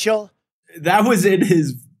special. That was in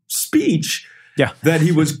his speech. Yeah. That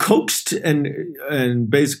he was coaxed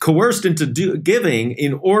and basically coerced into giving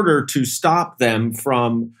in order to stop them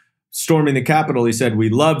from storming the Capitol. He said, "We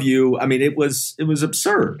love you." I mean, it was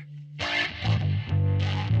absurd.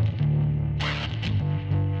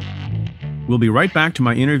 We'll be right back to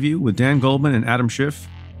my interview with Dan Goldman and Adam Schiff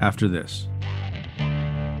after this.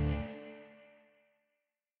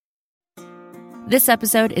 This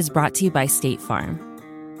episode is brought to you by State Farm.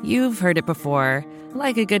 You've heard it before.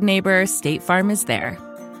 Like a good neighbor, State Farm is there.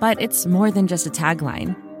 But it's more than just a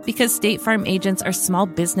tagline. Because State Farm agents are small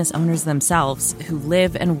business owners themselves who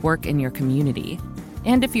live and work in your community.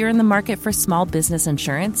 And if you're in the market for small business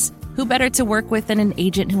insurance, who better to work with than an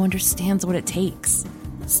agent who understands what it takes?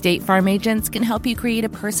 State Farm agents can help you create a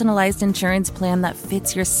personalized insurance plan that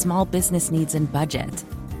fits your small business needs and budget.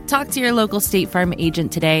 Talk to your local State Farm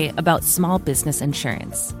agent today about small business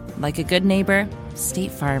insurance. Like a good neighbor,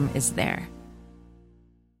 State Farm is there.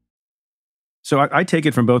 So I take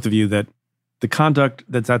it from both of you that the conduct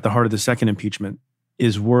that's at the heart of the second impeachment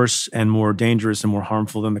is worse and more dangerous and more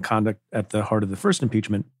harmful than the conduct at the heart of the first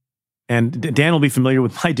impeachment. And Dan will be familiar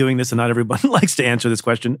with my doing this, and not everyone likes to answer this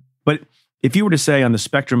question. But if you were to say on the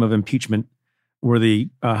spectrum of impeachment were the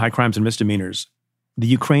high crimes and misdemeanors, the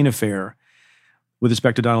Ukraine affair with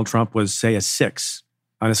respect to Donald Trump was, say, a 6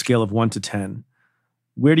 on a scale of 1 to 10.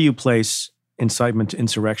 Where do you place incitement to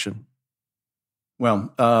insurrection?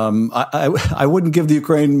 Well, I wouldn't give the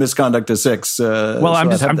Ukraine misconduct a 6. Well,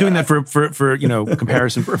 I'm doing that for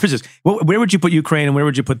comparison purposes. Where would you put Ukraine and where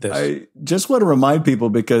would you put this? I just want to remind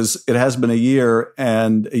people, because it has been a year,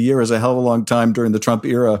 and a year is a hell of a long time during the Trump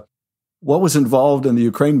era, what was involved in the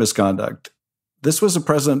Ukraine misconduct. This was a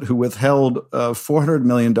president who withheld $400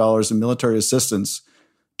 million in military assistance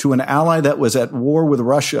to an ally that was at war with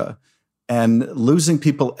Russia and losing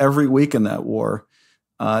people every week in that war,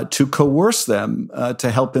 to coerce them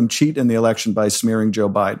to help him cheat in the election by smearing Joe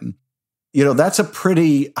Biden. You know, that's a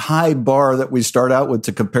pretty high bar that we start out with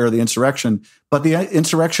to compare the insurrection. But the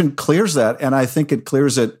insurrection clears that, and I think it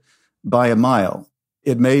clears it by a mile.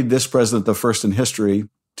 It made this president the first in history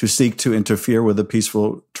to seek to interfere with a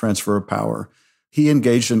peaceful transfer of power. He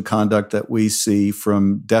engaged in conduct that we see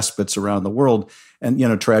from despots around the world. And,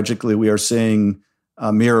 tragically, we are seeing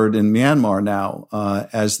mirrored in Myanmar now,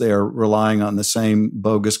 as they are relying on the same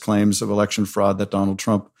bogus claims of election fraud that Donald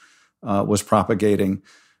Trump was propagating.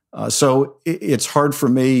 So it's hard for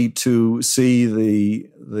me to see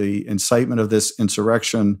the incitement of this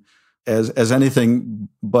insurrection as anything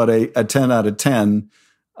but a 10 out of 10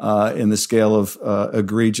 in the scale of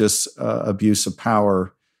egregious abuse of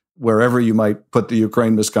power, wherever you might put the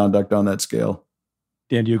Ukraine misconduct on that scale.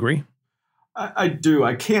 Dan, do you agree? I do.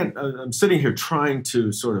 I can't. I'm sitting here trying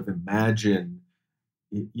to sort of imagine,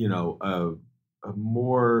 a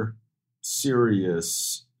more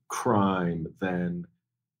serious crime than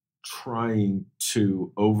trying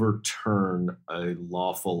to overturn a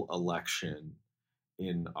lawful election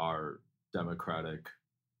in our democratic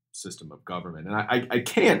system of government. And I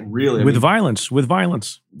can't really violence.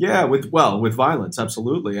 Yeah, with violence,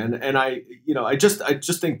 absolutely. And I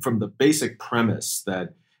just think from the basic premise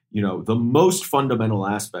that the most fundamental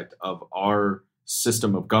aspect of our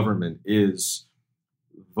system of government is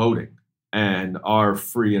voting and our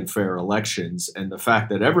free and fair elections, and the fact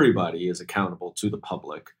that everybody is accountable to the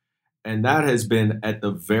public. And that has been at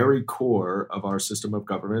the very core of our system of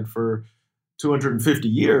government for 250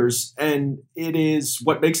 years. And it is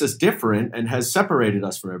what makes us different and has separated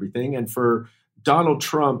us from everything. And for Donald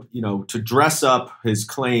Trump, to dress up his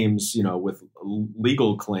claims, with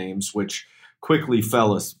legal claims, which quickly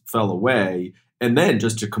fell away, and then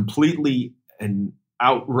just to completely and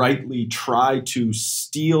outrightly try to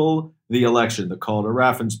steal the election, the call to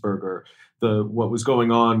Raffensperger, what was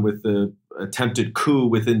going on with the attempted coup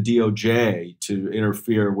within DOJ to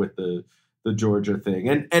interfere with the Georgia thing.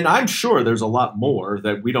 And I'm sure there's a lot more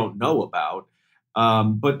that we don't know about.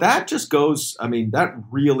 But that just goes, that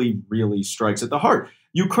really, really strikes at the heart.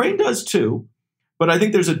 Ukraine does too, but I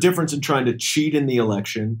think there's a difference in trying to cheat in the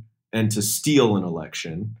election and to steal an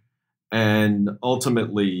election. And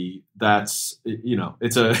ultimately, that's,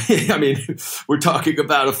 it's we're talking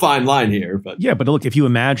about a fine line here. But yeah, but look, if you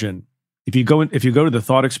go to the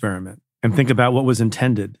thought experiment and think about what was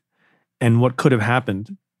intended and what could have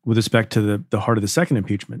happened with respect to the heart of the second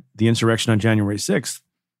impeachment, the insurrection on January 6th,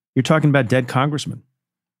 you're talking about dead congressmen,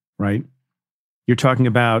 right? You're talking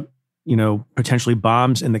about, potentially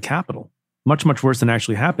bombs in the Capitol, much, much worse than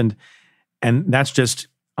actually happened. And that's just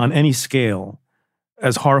on any scale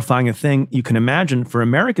as horrifying a thing you can imagine for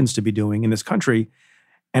Americans to be doing in this country,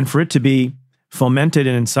 and for it to be fomented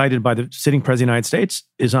and incited by the sitting president of the United States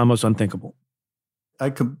is almost unthinkable. I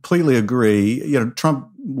completely agree. Trump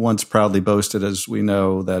once proudly boasted, as we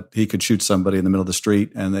know, that he could shoot somebody in the middle of the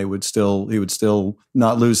street and he would still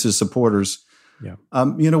not lose his supporters. Yeah.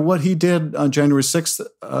 What he did on January 6th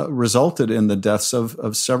resulted in the deaths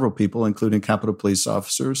of several people, including Capitol Police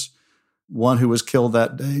officers. One who was killed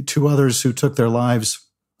that day, 2 others who took their lives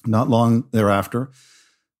not long thereafter.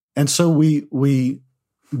 And so we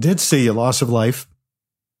did see a loss of life.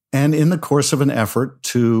 And in the course of an effort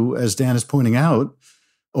to, as Dan is pointing out,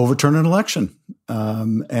 overturn an election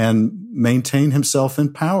and maintain himself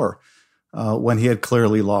in power when he had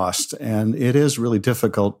clearly lost. And it is really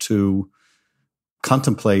difficult to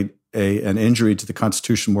contemplate an injury to the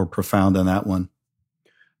Constitution more profound than that one.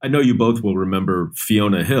 I know you both will remember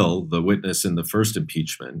Fiona Hill, the witness in the first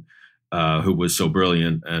impeachment, who was so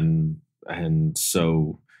brilliant and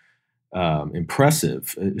so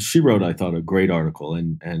impressive. She wrote, I thought, a great article,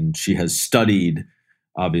 and she has studied,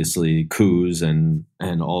 obviously, coups and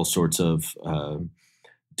all sorts of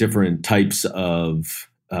different types of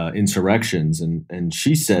insurrections. And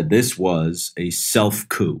she said this was a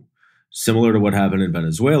self-coup, similar to what happened in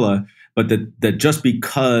Venezuela, but that just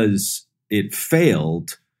because it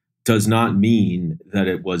failed does not mean that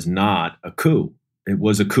it was not a coup. It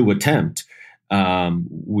was a coup attempt.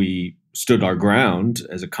 We stood our ground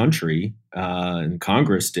as a country, and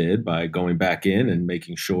Congress did, by going back in and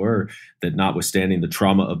making sure that, notwithstanding the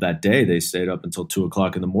trauma of that day, they stayed up until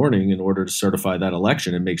 2:00 in the morning in order to certify that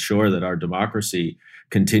election and make sure that our democracy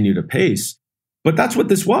continued apace. But that's what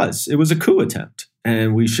this was. It was a coup attempt,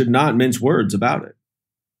 and we should not mince words about it.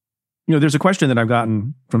 You know, there's a question that I've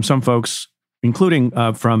gotten from some folks, including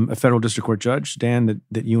from a federal district court judge, Dan,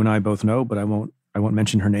 that you and I both know, but I won't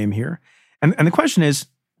mention her name here. And the question is,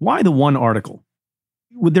 why the one article?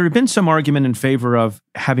 Would there have been some argument in favor of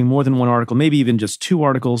having more than one article, maybe even just two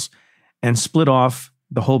articles, and split off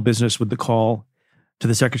the whole business with the call to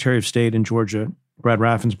the Secretary of State in Georgia, Brad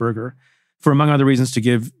Raffensperger, for, among other reasons, to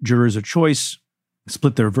give jurors a choice,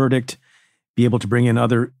 split their verdict, be able to bring in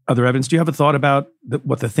other evidence? Do you have a thought about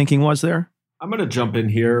what the thinking was there? I'm going to jump in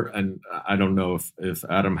here, and I don't know if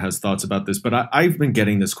Adam has thoughts about this, but I've been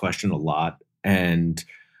getting this question a lot, and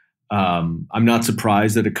I'm not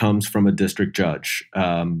surprised that it comes from a district judge,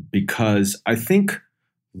 because I think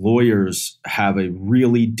lawyers have a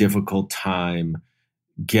really difficult time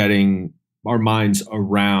getting our minds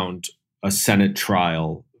around a Senate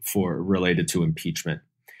trial related to impeachment.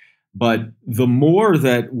 But the more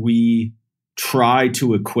that we try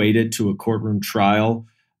to equate it to a courtroom trial,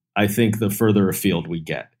 I think the further afield we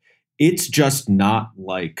get. It's just not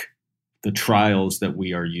like the trials that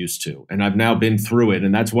we are used to. And I've now been through it.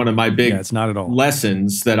 And that's one of my big it's not at all.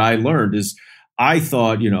 lessons that I learned is I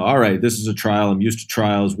thought, all right, this is a trial. I'm used to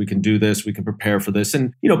trials. We can do this. We can prepare for this.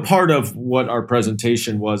 And, part of what our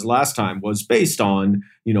presentation was last time was based on,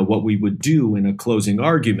 what we would do in a closing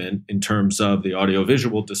argument in terms of the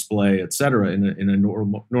audiovisual display, et cetera, in a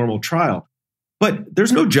normal trial. But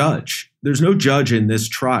there's no judge. There's no judge in this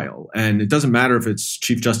trial. And it doesn't matter if it's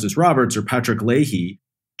Chief Justice Roberts or Patrick Leahy.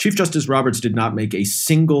 Chief Justice Roberts did not make a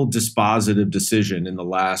single dispositive decision in the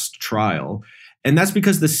last trial. And that's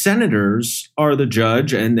because the senators are the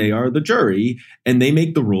judge and they are the jury, and they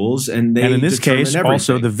make the rules, and they and in this case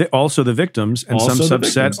everything. also the victims, and also some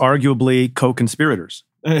subset arguably co-conspirators.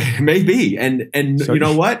 Maybe. And so you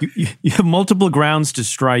know what? You have multiple grounds to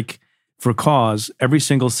strike for cause every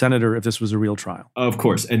single senator if this was a real trial. Of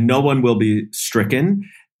course. And no one will be stricken.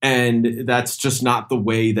 And that's just not the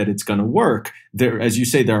way that it's going to work. There, as you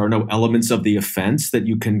say, there are no elements of the offense that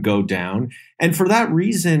you can go down. And for that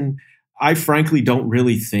reason, I frankly don't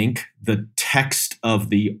really think the text of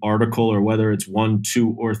the article, or whether it's 1,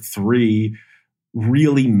 2, or 3,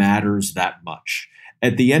 really matters that much.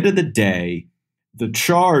 At the end of the day, the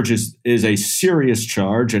charge is a serious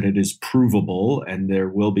charge, and it is provable, and there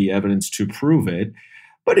will be evidence to prove it.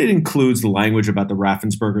 But it includes the language about the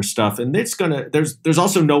Raffensperger stuff, and there's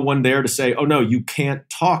also no one there to say, oh no, you can't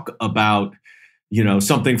talk about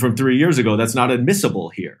something from 3 years ago. That's not admissible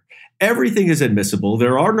here. Everything is admissible.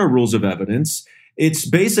 There are no rules of evidence. It's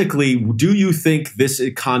basically, do you think this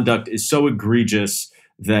conduct is so egregious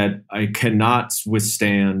that I cannot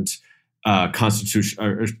withstand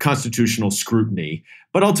constitutional scrutiny?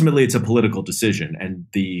 But ultimately, it's a political decision, and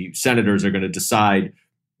the senators are going to decide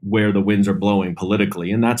where the winds are blowing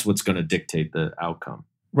politically, and that's what's going to dictate the outcome.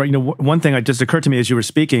 Right. One thing that just occurred to me as you were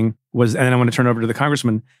speaking was, and I want to turn over to the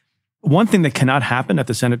congressman, one thing that cannot happen at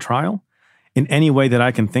the Senate trial in any way that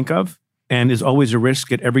I can think of, and is always a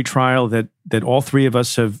risk at every trial that all three of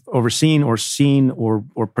us have overseen or seen or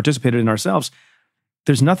participated in ourselves,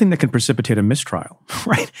 there's nothing that can precipitate a mistrial,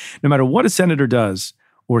 right? No matter what a senator does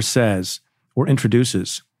or says or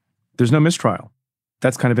introduces, there's no mistrial.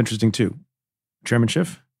 That's kind of interesting too. Chairman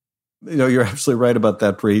Schiff? You're absolutely right about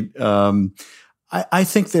that, Preet. I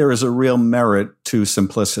think there is a real merit to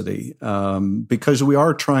simplicity because we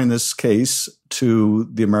are trying this case to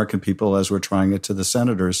the American people as we're trying it to the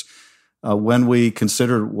senators. When we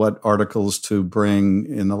considered what articles to bring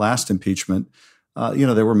in the last impeachment,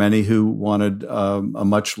 there were many who wanted a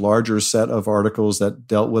much larger set of articles that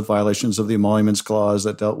dealt with violations of the Emoluments Clause,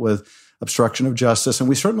 that dealt with obstruction of justice. And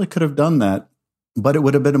we certainly could have done that, but it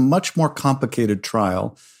would have been a much more complicated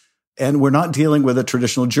trial. And we're not dealing with a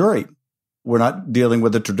traditional jury. We're not dealing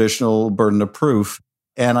with a traditional burden of proof.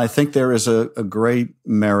 And I think there is a great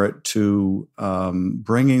merit to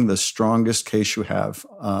bringing the strongest case you have,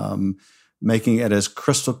 making it as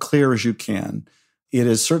crystal clear as you can. It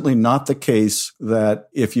is certainly not the case that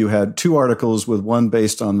if you had two articles with one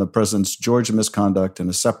based on the president's Georgia misconduct and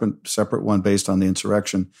a separate one based on the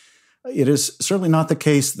insurrection, it is certainly not the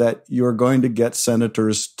case that you're going to get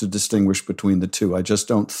senators to distinguish between the two. I just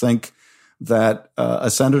don't think that a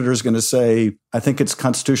senator is going to say, I think it's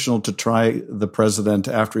constitutional to try the president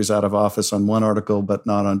after he's out of office on one article, but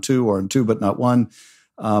not on two, or on two, but not one,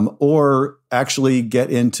 or actually get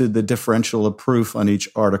into the differential of proof on each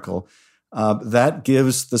article. That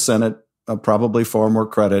gives the Senate probably far more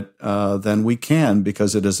credit than we can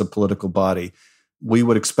because it is a political body. We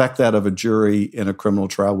would expect that of a jury in a criminal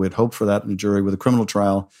trial. We'd hope for that in a jury with a criminal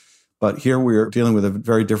trial. But here we're dealing with a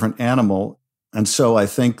very different animal. And so I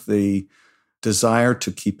think the desire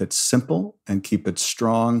to keep it simple and keep it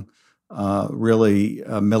strong really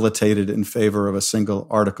militated in favor of a single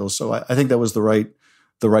article. So I think that was the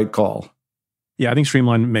right call. Yeah, I think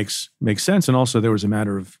streamline makes sense. And also there was a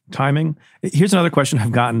matter of timing. Here's another question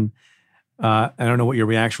I've gotten. I don't know what your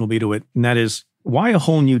reaction will be to it. And that is, why a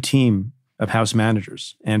whole new team of House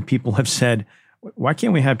managers? And people have said, why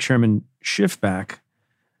can't we have Chairman Schiff back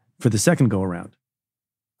for the second go around?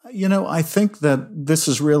 You know, I think that this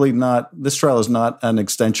trial is not an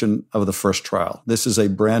extension of the first trial. This is a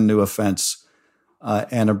brand new offense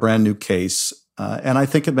and a brand new case. And I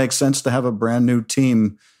think it makes sense to have a brand new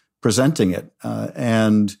team presenting it.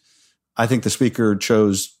 And I think the Speaker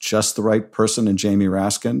chose just the right person in Jamie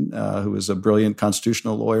Raskin, who is a brilliant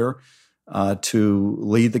constitutional lawyer, to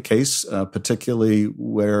lead the case, particularly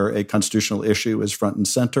where a constitutional issue is front and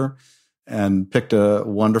center, and picked a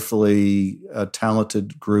wonderfully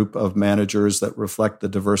talented group of managers that reflect the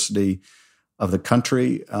diversity of the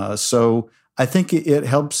country. So I think it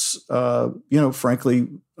helps, frankly,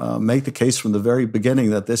 make the case from the very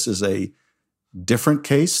beginning that this is a different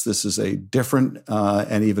case. This is a different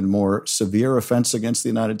and even more severe offense against the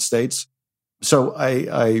United States. So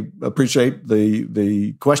I appreciate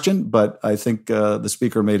the question, but I think the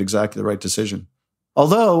Speaker made exactly the right decision.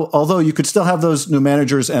 Although you could still have those new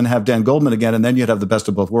managers and have Dan Goldman again, and then you'd have the best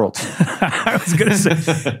of both worlds. I was going to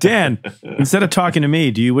say, Dan, instead of talking to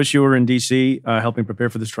me, do you wish you were in D.C. Helping prepare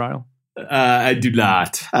for this trial? I do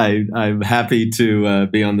not. I'm happy to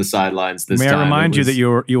be on the sidelines this time. May I remind you that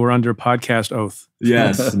you were under podcast oath?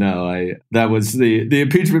 Yes. No. That was the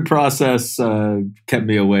impeachment process kept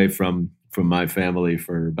me away from my family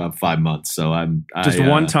for about 5 months. So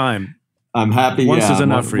one time. I'm happy. Once is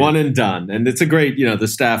enough for you. One and done. And it's a great, the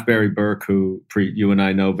staff, Barry Burke, who you and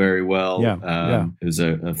I know very well, who's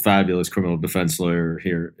a fabulous criminal defense lawyer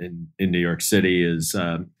here in New York City, is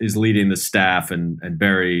leading the staff, and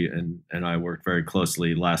Barry and I worked very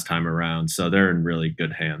closely last time around. So they're in really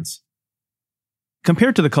good hands.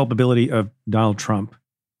 Compared to the culpability of Donald Trump,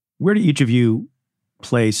 where do each of you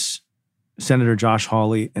place Senator Josh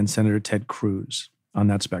Hawley and Senator Ted Cruz on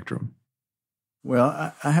that spectrum?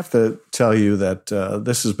 Well, I have to tell you that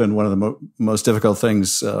this has been one of the most difficult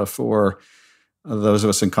things for those of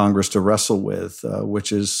us in Congress to wrestle with,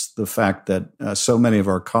 which is the fact that so many of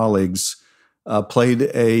our colleagues played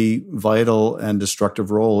a vital and destructive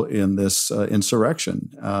role in this insurrection,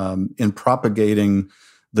 in propagating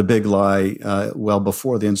the big lie well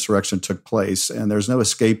before the insurrection took place. And there's no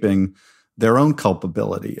escaping their own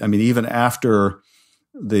culpability. I mean, even after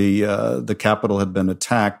the Capitol had been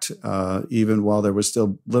attacked, even while there was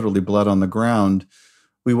still literally blood on the ground,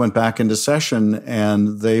 we went back into session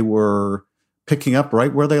and they were picking up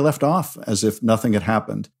right where they left off as if nothing had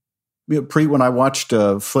happened. When I watched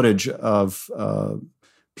footage of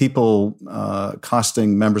people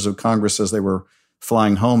accosting members of Congress as they were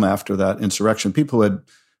flying home after that insurrection, people who had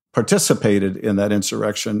participated in that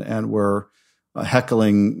insurrection and were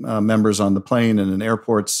heckling members on the plane and in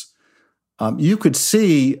airports, you could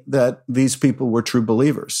see that these people were true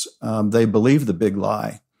believers. They believed the big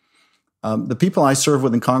lie. The people I serve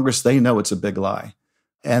with in Congress, they know it's a big lie.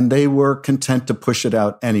 And they were content to push it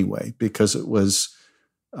out anyway because it was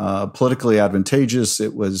politically advantageous.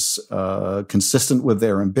 It was consistent with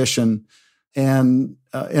their ambition. And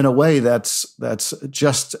in a way, that's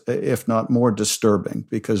just, if not more disturbing,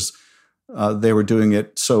 because they were doing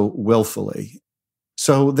it so willfully.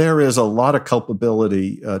 So there is a lot of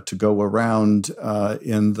culpability to go around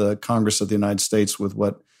in the Congress of the United States with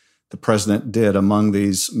what the president did among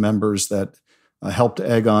these members that helped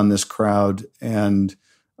egg on this crowd and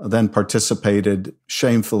then participated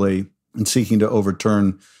shamefully and seeking to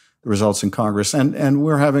overturn the results in Congress. And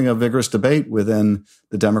we're having a vigorous debate within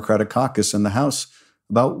the Democratic caucus in the House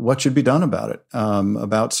about what should be done about it,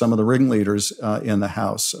 about some of the ringleaders in the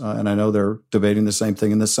House. And I know they're debating the same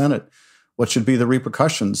thing in the Senate. What should be the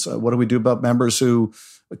repercussions? What do we do about members who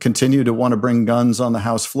continue to want to bring guns on the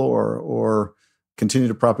House floor, or continue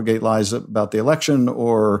to propagate lies about the election,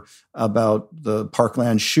 or about the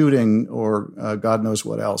Parkland shooting, or God knows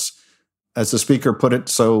what else? As the Speaker put it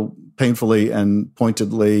so painfully and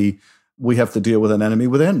pointedly, we have to deal with an enemy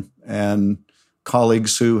within, and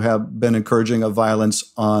colleagues who have been encouraging of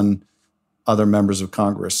violence on other members of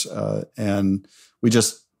Congress. And we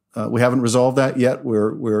haven't resolved that yet.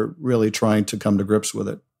 We're really trying to come to grips with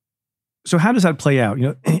it. So how does that play out?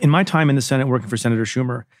 In my time in the Senate working for Senator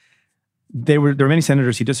Schumer, there were many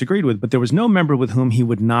senators he disagreed with, but there was no member with whom he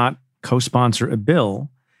would not co-sponsor a bill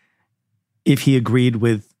if he agreed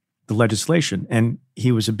with the legislation. And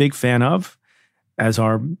he was a big fan of, as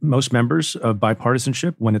are most members, of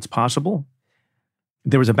bipartisanship when it's possible.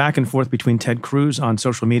 There was a back and forth between Ted Cruz on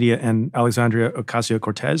social media and Alexandria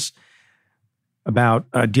Ocasio-Cortez about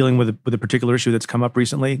dealing with a particular issue that's come up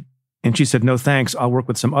recently. And she said, no, thanks, I'll work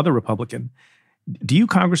with some other Republican. Do you,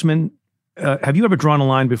 Congressman, have you ever drawn a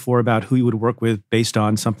line before about who you would work with based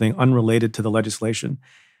on something unrelated to the legislation?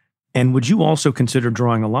 And would you also consider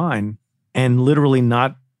drawing a line and literally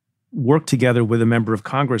not work together with a member of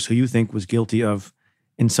Congress who you think was guilty of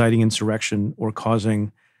inciting insurrection or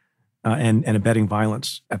causing and abetting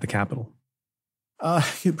violence at the Capitol?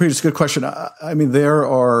 It's a good question. I mean, there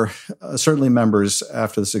are certainly members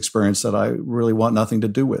after this experience that I really want nothing to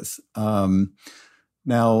do with.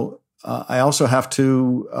 Now, I also have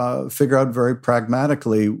to figure out very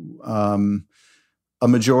pragmatically, a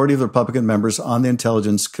majority of the Republican members on the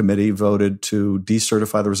Intelligence Committee voted to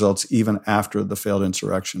decertify the results even after the failed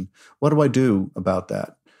insurrection. What do I do about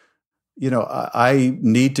that? I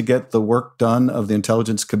need to get the work done of the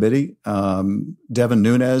Intelligence Committee. Devin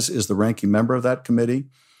Nunes is the ranking member of that committee.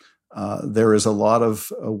 There is a lot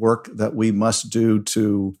of work that we must do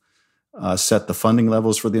to set the funding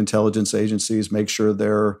levels for the intelligence agencies, make sure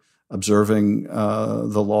they're observing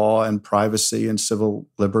the law and privacy and civil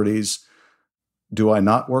liberties. Do I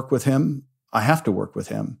not work with him? I have to work with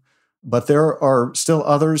him. But there are still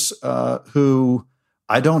others who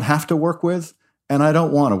I don't have to work with, and I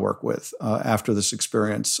don't want to work with after this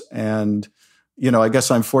experience. And, I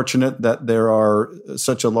guess I'm fortunate that there are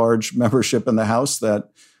such a large membership in the House that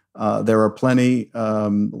there are plenty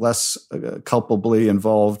less culpably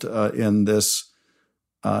involved in this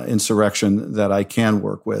insurrection that I can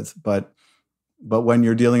work with. But when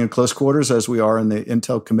you're dealing in close quarters, as we are in the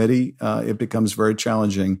Intel Committee, it becomes very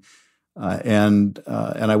challenging. And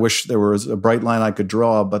I wish there was a bright line I could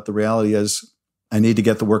draw, but the reality is I need to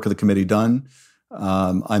get the work of the committee done.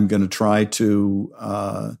 I'm going to try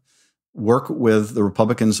to work with the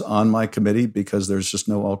Republicans on my committee because there's just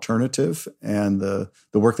no alternative. And the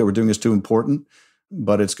work that we're doing is too important,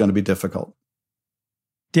 but it's going to be difficult.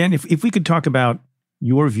 Dan, if we could talk about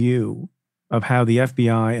your view of how the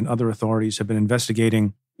FBI and other authorities have been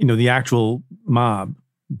investigating, the actual mob,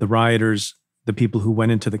 the rioters, the people who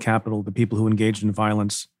went into the Capitol, the people who engaged in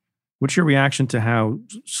violence. What's your reaction to how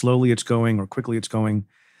slowly it's going or quickly it's going,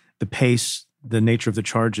 the pace, the nature of the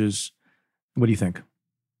charges? What do you think?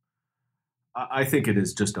 I think it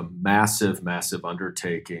is just a massive, massive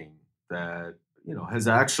undertaking that, has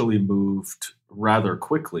actually moved rather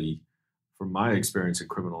quickly from my experience in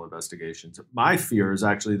criminal investigations. My fear is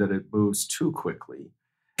actually that it moves too quickly.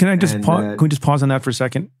 Can I just pause? Can we just pause on that for a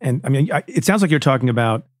second? And I mean, it sounds like you're talking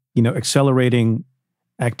about, accelerating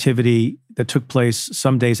activity that took place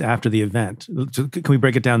some days after the event. So can we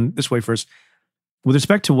break it down this way first? With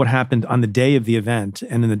respect to what happened on the day of the event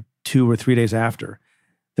and in the 2 or 3 days after,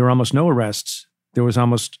 there were almost no arrests. There was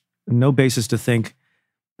almost no basis to think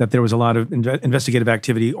that there was a lot of investigative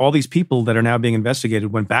activity. All these people that are now being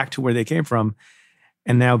investigated went back to where they came from,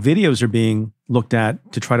 and now videos are being looked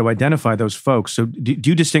at to try to identify those folks. So do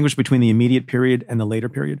you distinguish between the immediate period and the later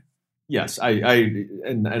period? Yes,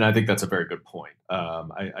 and I think that's a very good point.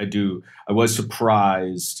 I do. I was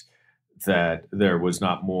surprised that there was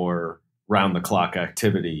not more round-the-clock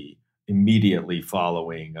activity immediately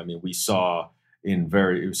following. I mean, we saw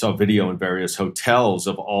video in various hotels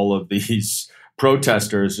of all of these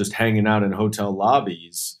protesters just hanging out in hotel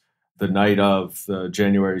lobbies the night of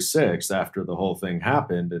January 6th after the whole thing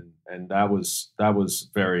happened, and that was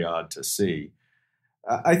very odd to see.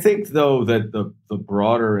 I think, though, that the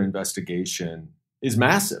broader investigation is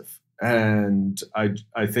massive, and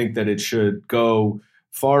I think that it should go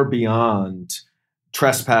far beyond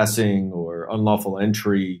trespassing or unlawful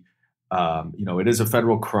entry It is a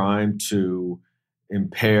federal crime to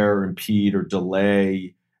impair, impede, or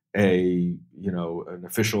delay an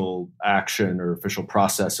official action or official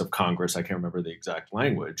process of Congress. I can't remember the exact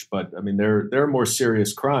language, but I mean, there are more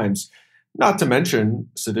serious crimes, not to mention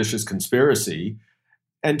seditious conspiracy.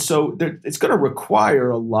 And so it's going to require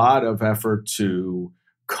a lot of effort to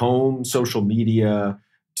comb social media,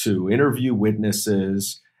 to interview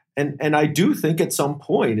witnesses. And I do think at some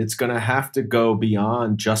point it's going to have to go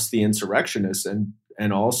beyond just the insurrectionists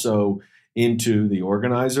and also into the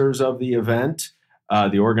organizers of the event,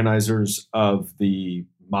 the organizers of the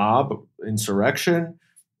mob insurrection,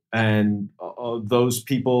 and those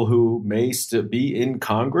people who may still be in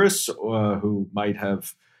Congress, who might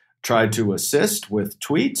have tried to assist with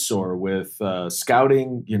tweets or with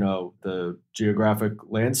scouting, the geographic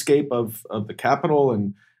landscape of the Capitol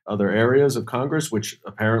and other areas of Congress, which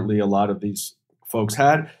apparently a lot of these folks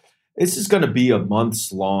had. This is going to be a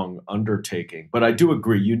months-long undertaking. But I do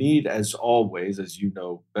agree, you need, as always, as you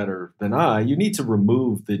know better than I, you need to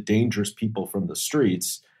remove the dangerous people from the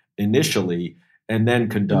streets initially and then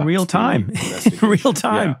conduct in real time. In real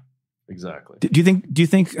time. Yeah, exactly. Do you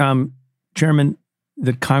think, Chairman,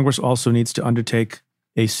 that Congress also needs to undertake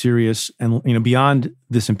a serious, and beyond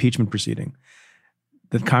this impeachment proceeding,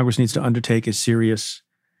 that Congress needs to undertake a serious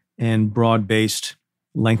and broad-based,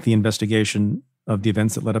 lengthy investigation of the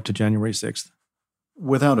events that led up to January 6th?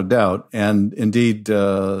 Without a doubt. And indeed, in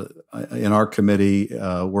our committee,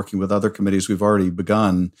 working with other committees, we've already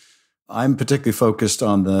begun. I'm particularly focused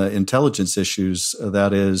on the intelligence issues.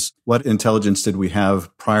 That is, what intelligence did we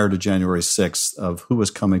have prior to January 6th of who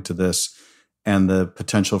was coming to this and the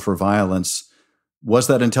potential for violence? Was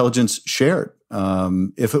that intelligence shared?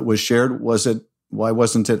 If it was shared, why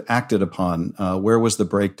wasn't it acted upon? Where was the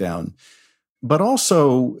breakdown? But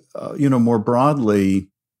also, more broadly,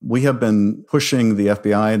 we have been pushing the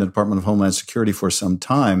FBI and the Department of Homeland Security for some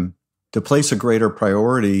time to place a greater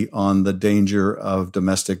priority on the danger of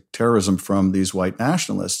domestic terrorism from these white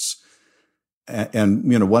nationalists.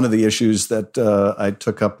 And one of the issues that I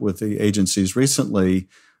took up with the agencies recently,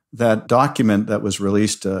 that document that was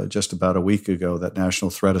released just about a week ago, that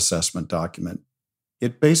National Threat Assessment document,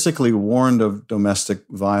 it basically warned of domestic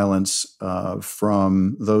violence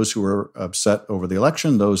from those who were upset over the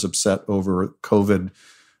election, those upset over COVID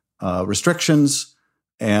restrictions,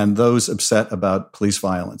 and those upset about police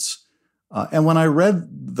violence. And when I read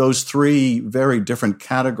those three very different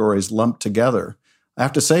categories lumped together, I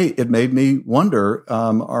have to say it made me wonder,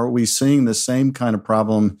 are we seeing the same kind of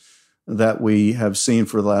problem that we have seen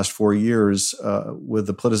for the last 4 years with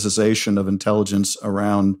the politicization of intelligence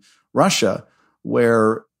around Russia,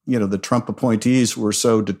 where the Trump appointees were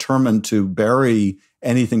so determined to bury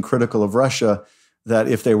anything critical of Russia that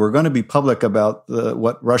if they were going to be public about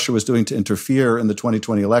what Russia was doing to interfere in the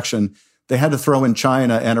 2020 election, they had to throw in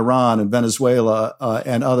China and Iran and Venezuela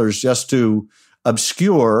and others just to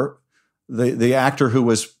obscure the actor who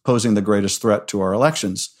was posing the greatest threat to our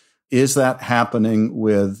elections. Is that happening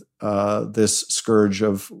with this scourge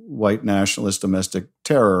of white nationalist domestic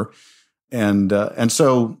terror? And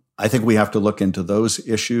so I think we have to look into those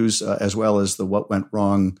issues as well as what went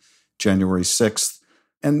wrong January 6th.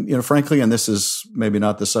 And, frankly, and this is maybe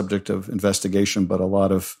not the subject of investigation, but a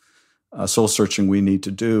lot of soul searching we need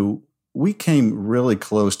to do. We came really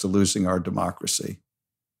close to losing our democracy.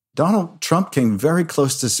 Donald Trump came very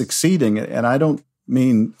close to succeeding, and I don't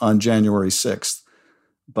mean on January 6th,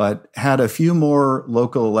 but had a few more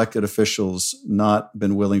local elected officials not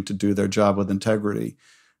been willing to do their job with integrity,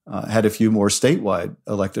 had a few more statewide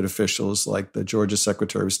elected officials like the Georgia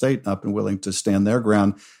Secretary of State not been willing to stand their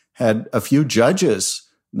ground, had a few judges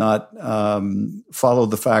not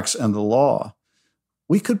followed the facts and the law,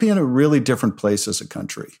 we could be in a really different place as a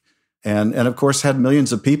country. And of course, had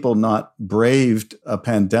millions of people not braved a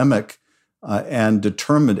pandemic and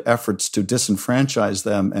determined efforts to disenfranchise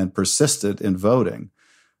them and persisted in voting,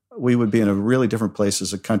 we would be in a really different place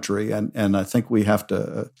as a country. And I think we have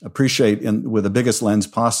to appreciate with the biggest lens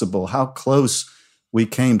possible how close we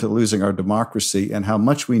came to losing our democracy and how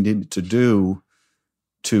much we needed to do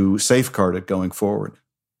to safeguard it going forward.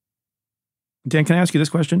 Dan, can I ask you this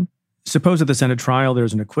question? Suppose at the Senate trial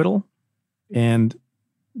there's an acquittal and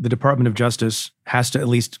the Department of Justice has to at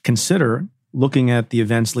least consider looking at the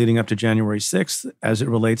events leading up to January 6th as it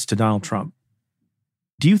relates to Donald Trump.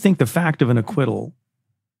 Do you think the fact of an acquittal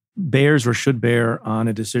bears or should bear on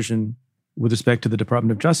a decision with respect to the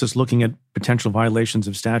Department of Justice looking at potential violations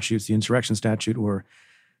of statutes, the insurrection statute or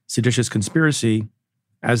seditious conspiracy,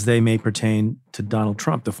 as they may pertain to Donald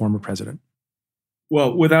Trump, the former president?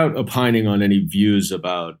 Well, without opining on any views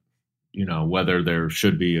about whether there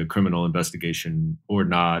should be a criminal investigation or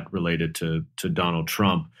not related to Donald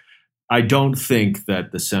Trump. I don't think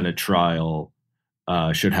that the Senate trial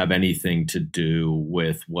should have anything to do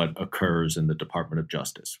with what occurs in the Department of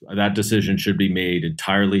Justice. That decision should be made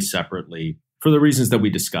entirely separately for the reasons that we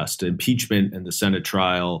discussed. Impeachment and the Senate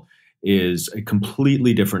trial is a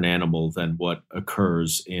completely different animal than what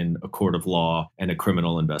occurs in a court of law and a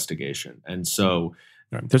criminal investigation. And so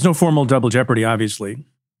there's no formal double jeopardy, obviously.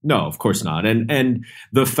 No, of course not. And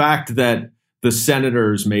the fact that the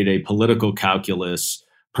senators made a political calculus,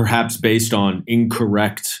 perhaps based on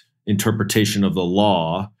incorrect interpretation of the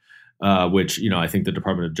law, which, I think the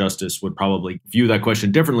Department of Justice would probably view that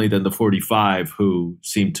question differently than the 45 who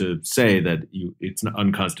seem to say that it's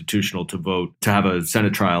unconstitutional to vote to have a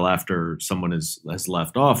Senate trial after someone has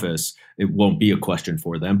left office. It won't be a question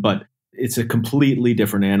for them, but it's a completely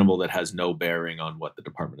different animal that has no bearing on what the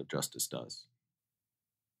Department of Justice does.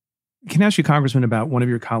 Can I ask you, Congressman, about one of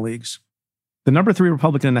your colleagues? The number 3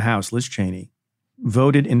 Republican in the House, Liz Cheney,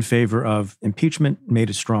 voted in favor of impeachment, made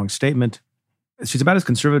a strong statement. She's about as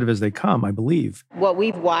conservative as they come, I believe. What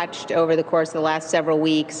we've watched over the course of the last several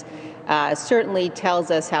weeks certainly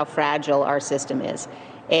tells us how fragile our system is.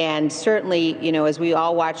 And certainly, as we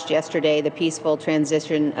all watched yesterday, the peaceful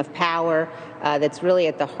transition of power that's really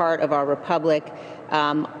at the heart of our republic,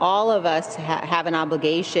 all of us have an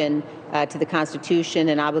obligation to the Constitution,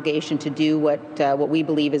 an obligation to do what we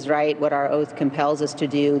believe is right, what our oath compels us to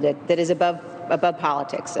do, that is above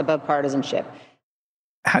politics, above partisanship.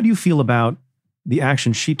 How do you feel about the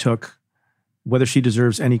action she took, whether she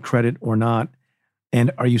deserves any credit or not? And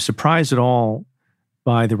are you surprised at all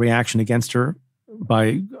by the reaction against her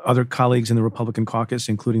by other colleagues in the Republican caucus,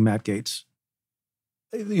 including Matt Gaetz?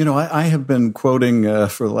 I have been quoting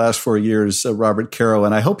for the last 4 years Robert Caro,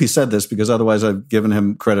 and I hope he said this because otherwise I've given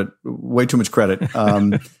him way too much credit.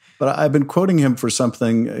 But I've been quoting him for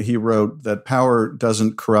something he wrote, that power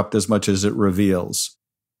doesn't corrupt as much as it reveals.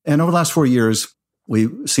 And over the last 4 years,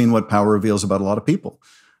 we've seen what power reveals about a lot of people.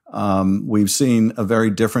 We've seen a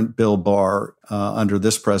very different Bill Barr under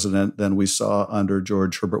this president than we saw under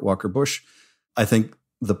George Herbert Walker Bush. I think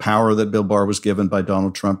the power that Bill Barr was given by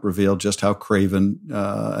Donald Trump revealed just how craven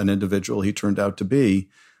an individual he turned out to be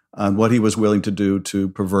and what he was willing to do to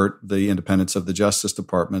pervert the independence of the Justice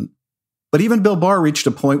Department. But even Bill Barr reached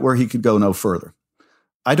a point where he could go no further.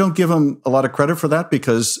 I don't give him a lot of credit for that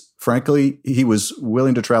because, frankly, he was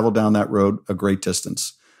willing to travel down that road a great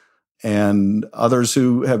distance. And others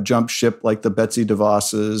who have jumped ship, like the Betsy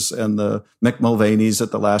DeVosses and the Mick Mulvaney's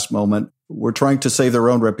at the last moment, were trying to save their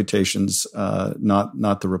own reputations,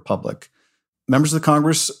 not the Republic. Members of the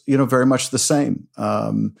Congress, very much the same.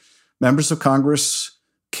 Members of Congress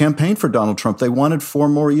campaigned for Donald Trump. They wanted 4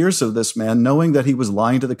 more years of this man, knowing that he was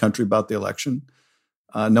lying to the country about the election,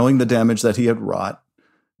 knowing the damage that he had wrought.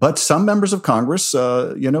 But some members of Congress,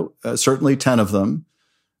 certainly 10 of them,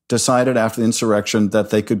 decided after the insurrection that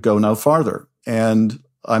they could go no farther. And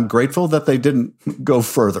I'm grateful that they didn't go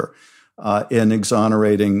further in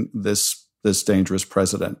exonerating this dangerous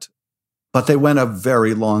president. But they went a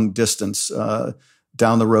very long distance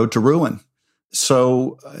down the road to ruin.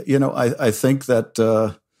 So, I think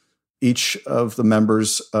that each of the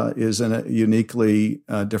members is in a uniquely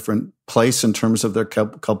different place in terms of their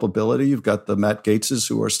culpability. You've got the Matt Gaetzes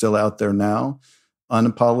who are still out there now,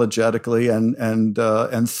 unapologetically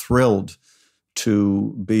and thrilled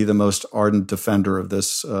to be the most ardent defender of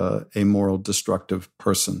this amoral, destructive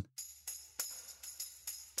person.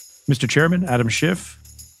 Mr. Chairman, Adam Schiff,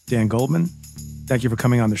 Dan Goldman, thank you for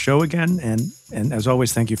coming on the show again. And as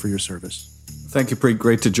always, thank you for your service. Thank you, Preet.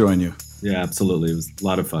 Great to join you. Yeah, absolutely. It was a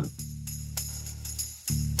lot of fun.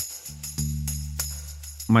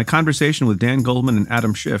 My conversation with Dan Goldman and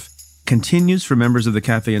Adam Schiff continues for members of the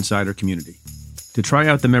Cafe Insider community. To try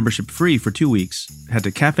out the membership free for 2 weeks, head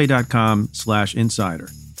to cafe.com/insider.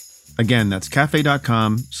 Again, that's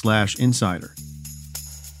cafe.com/insider.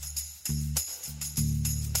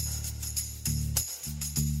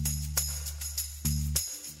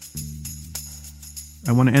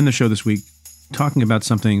 I want to end the show this week talking about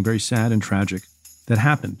something very sad and tragic that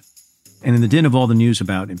happened. And in the din of all the news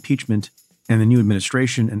about impeachment and the new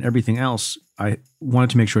administration and everything else, I wanted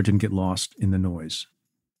to make sure it didn't get lost in the noise.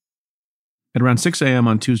 At around 6 a.m.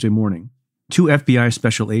 on Tuesday morning, 2 FBI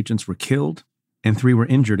special agents were killed and 3 were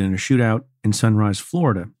injured in a shootout in Sunrise,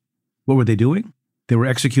 Florida. What were they doing? They were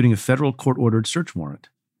executing a federal court-ordered search warrant.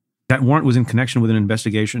 That warrant was in connection with an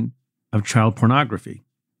investigation of child pornography,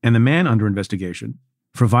 and the man under investigation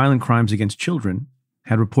for violent crimes against children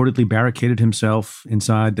had reportedly barricaded himself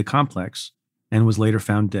inside the complex and was later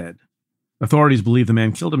found dead. Authorities believe the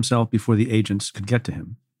man killed himself before the agents could get to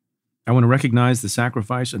him. I want to recognize the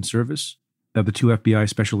sacrifice and service of the two FBI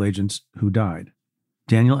special agents who died,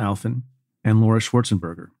 Daniel Alfin and Laura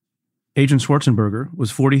Schwarzenberger. Agent Schwarzenberger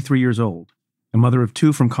was 43 years old, a mother of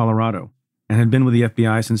two from Colorado, and had been with the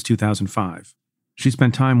FBI since 2005. She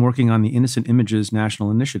spent time working on the Innocent Images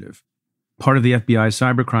National Initiative, part of the FBI's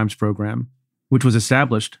cybercrimes program, which was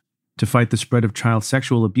established to fight the spread of child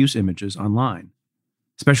sexual abuse images online.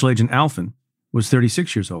 Special Agent Alfin was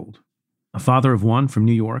 36 years old, a father of one from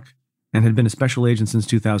New York, and had been a special agent since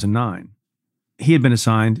 2009. He had been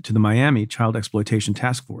assigned to the Miami Child Exploitation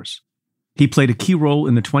Task Force. He played a key role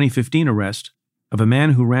in the 2015 arrest of a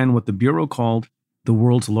man who ran what the Bureau called the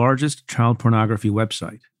world's largest child pornography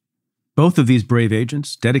website. Both of these brave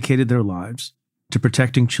agents dedicated their lives to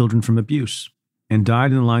protecting children from abuse and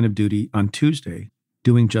died in the line of duty on Tuesday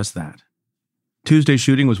doing just that. Tuesday's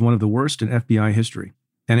shooting was one of the worst in FBI history,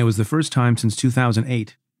 and it was the first time since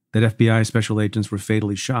 2008 that FBI special agents were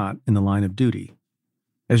fatally shot in the line of duty.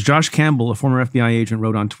 As Josh Campbell, a former FBI agent,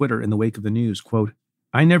 wrote on Twitter in the wake of the news, quote,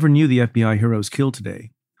 "I never knew the FBI heroes killed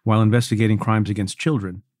today while investigating crimes against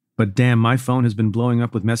children, but damn, my phone has been blowing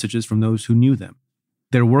up with messages from those who knew them.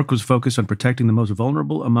 Their work was focused on protecting the most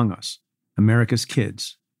vulnerable among us, America's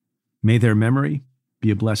kids. May their memory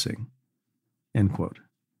be a blessing." End quote.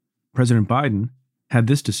 President Biden had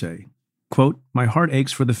this to say, quote, "My heart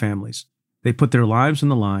aches for the families. They put their lives on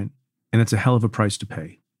the line, and it's a hell of a price to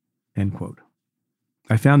pay." End quote.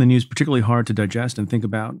 I found the news particularly hard to digest and think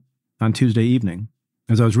about on Tuesday evening,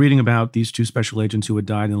 as I was reading about these two special agents who had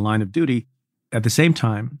died in the line of duty. At the same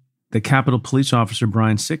time, the Capitol police officer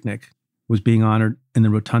Brian Sicknick was being honored in the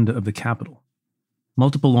rotunda of the Capitol.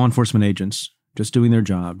 Multiple law enforcement agents, just doing their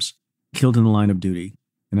jobs, killed in the line of duty,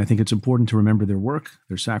 and I think it's important to remember their work,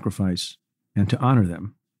 their sacrifice, and to honor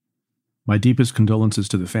them. My deepest condolences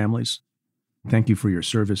to the families. Thank you for your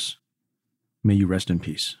service. May you rest in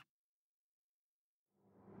peace.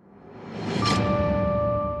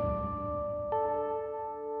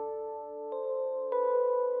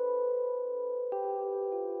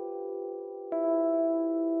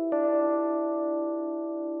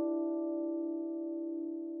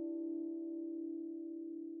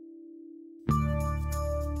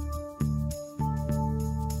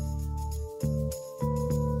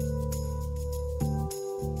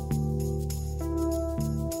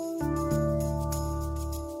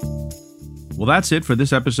 Well, that's it for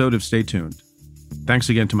this episode of Stay Tuned. Thanks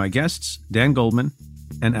again to my guests, Dan Goldman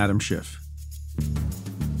and Adam Schiff.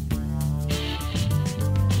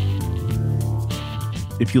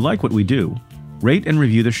 If you like what we do, rate and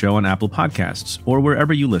review the show on Apple Podcasts or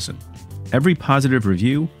wherever you listen. Every positive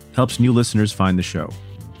review helps new listeners find the show.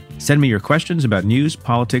 Send me your questions about news,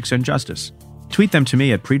 politics, and justice. Tweet them to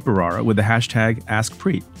me at Preet Bharara with the hashtag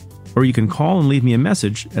AskPreet. Or you can call and leave me a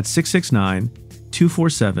message at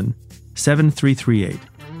 669-247-7338.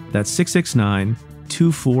 That's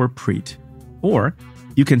 669-24-PREET. Or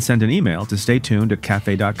you can send an email to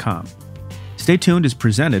staytuned@cafe.com. Stay Tuned is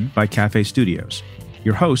presented by Cafe Studios.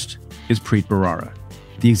 Your host is Preet Bharara.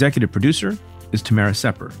 The executive producer is Tamara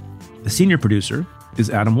Sepper. The senior producer is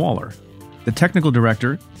Adam Waller. The technical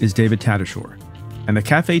director is David Tadashore. And the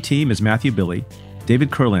Cafe team is Matthew Billy,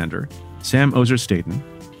 David Kurlander, Sam Ozer-Staten,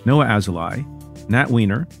 Noah Azulai, Nat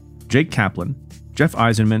Weiner, Jake Kaplan, Jeff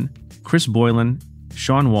Eisenman, Chris Boylan,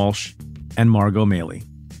 Sean Walsh, and Margot Maley.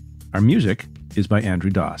 Our music is by Andrew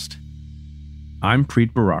Dost. I'm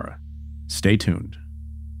Preet Bharara. Stay tuned.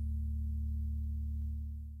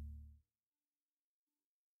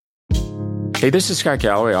 Hey, this is Scott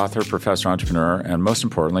Galloway, author, professor, entrepreneur, and most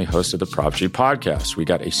importantly, host of the Prop G podcast. We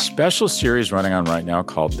got a special series running on right now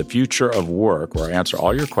called The Future of Work, where I answer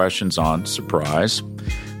all your questions on, surprise,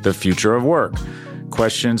 the future of work.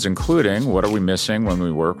 Questions including, what are we missing when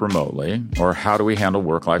we work remotely? Or how do we handle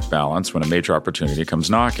work-life balance when a major opportunity comes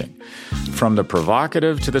knocking? From the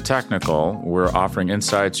provocative to the technical, we're offering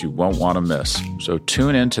insights you won't want to miss. So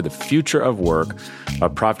tune in to The Future of Work, a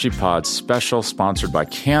Prop G Pod special sponsored by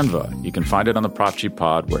Canva. You can find it on the Prop G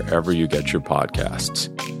Pod wherever you get your podcasts.